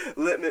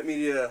 Litmit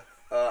Media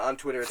on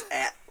Twitter. It's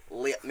at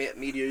Litmit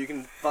Media. You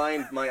can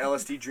find my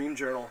LSD Dream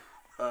Journal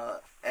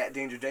at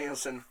Danger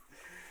Danielson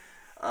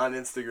on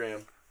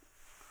Instagram.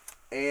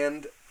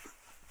 And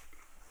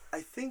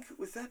I think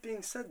with that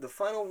being said, the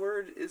final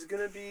word is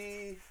gonna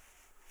be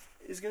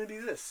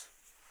this.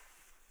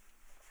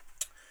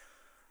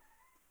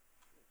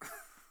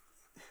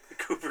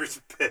 Cooper's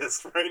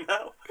pissed right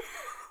now.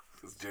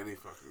 Because Jenny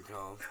fucking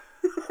called.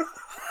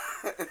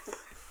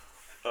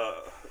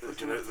 There's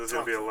going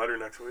to be a letter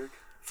next week.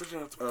 But you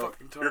have to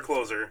fucking talk. Your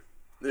closer.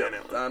 Yeah.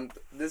 Daniel.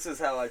 This is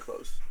how I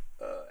close.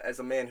 As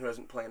a man who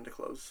hasn't planned to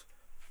close.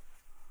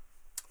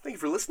 Thank you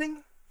for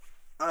listening.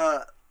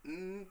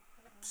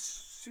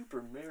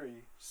 Super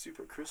Merry,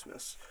 Super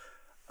Christmas.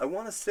 I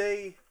want to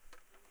say,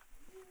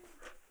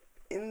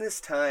 in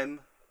this time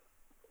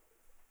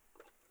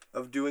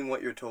of doing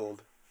what you're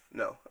told.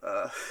 No.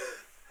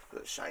 The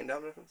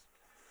Shinedown reference?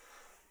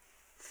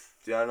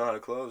 Dude, I don't know how to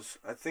close.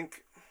 I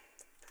think...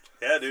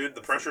 Yeah, dude,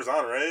 the pressure's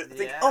on, right? I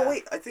think. Yeah. Oh,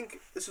 wait. I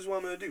think this is what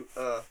I'm going to do.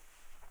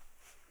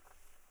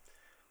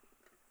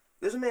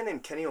 There's a man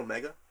named Kenny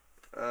Omega,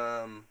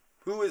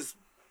 who is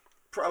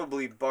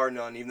probably, bar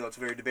none, even though it's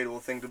a very debatable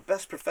thing, the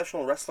best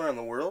professional wrestler in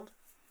the world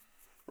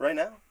right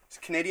now. He's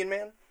a Canadian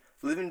man,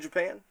 living in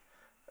Japan,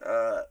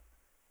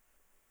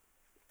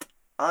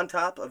 on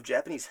top of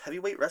Japanese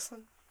heavyweight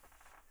wrestling.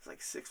 He's like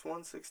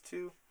 6'1",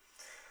 6'2".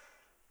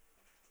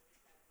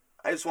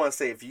 I just want to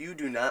say, if you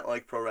do not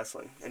like pro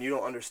wrestling, and you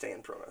don't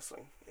understand pro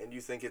wrestling, and you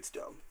think it's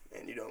dumb,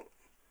 and you don't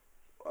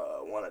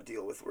want to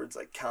deal with words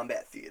like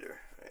combat theater,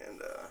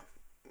 and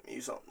you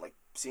just don't like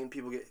seeing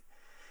people get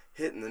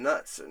hit in the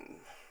nuts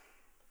and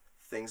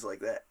things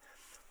like that,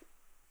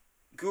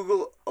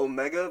 Google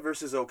Omega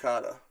versus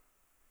Okada,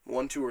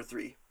 1, 2, or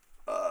 3.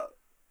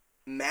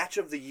 Match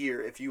of the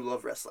year, if you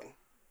love wrestling,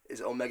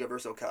 is Omega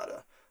versus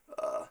Okada.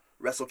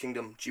 Wrestle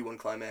Kingdom G1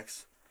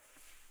 Climax.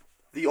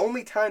 The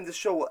only time this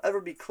show will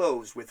ever be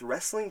closed with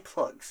wrestling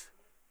plugs.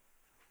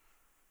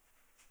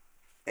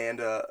 And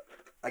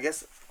I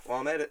guess while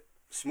I'm at it,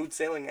 smooth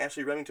sailing.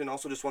 Ashley Remington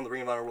also just won the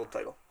Ring of Honor World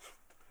Title.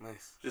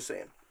 Nice. Just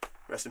saying.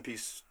 Rest in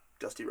peace,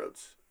 Dusty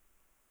Rhodes.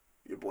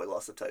 Your boy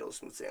lost the title,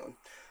 smooth sailing.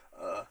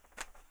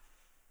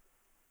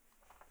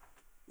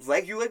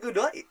 Thank you and good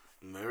night.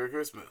 Merry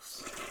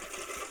Christmas.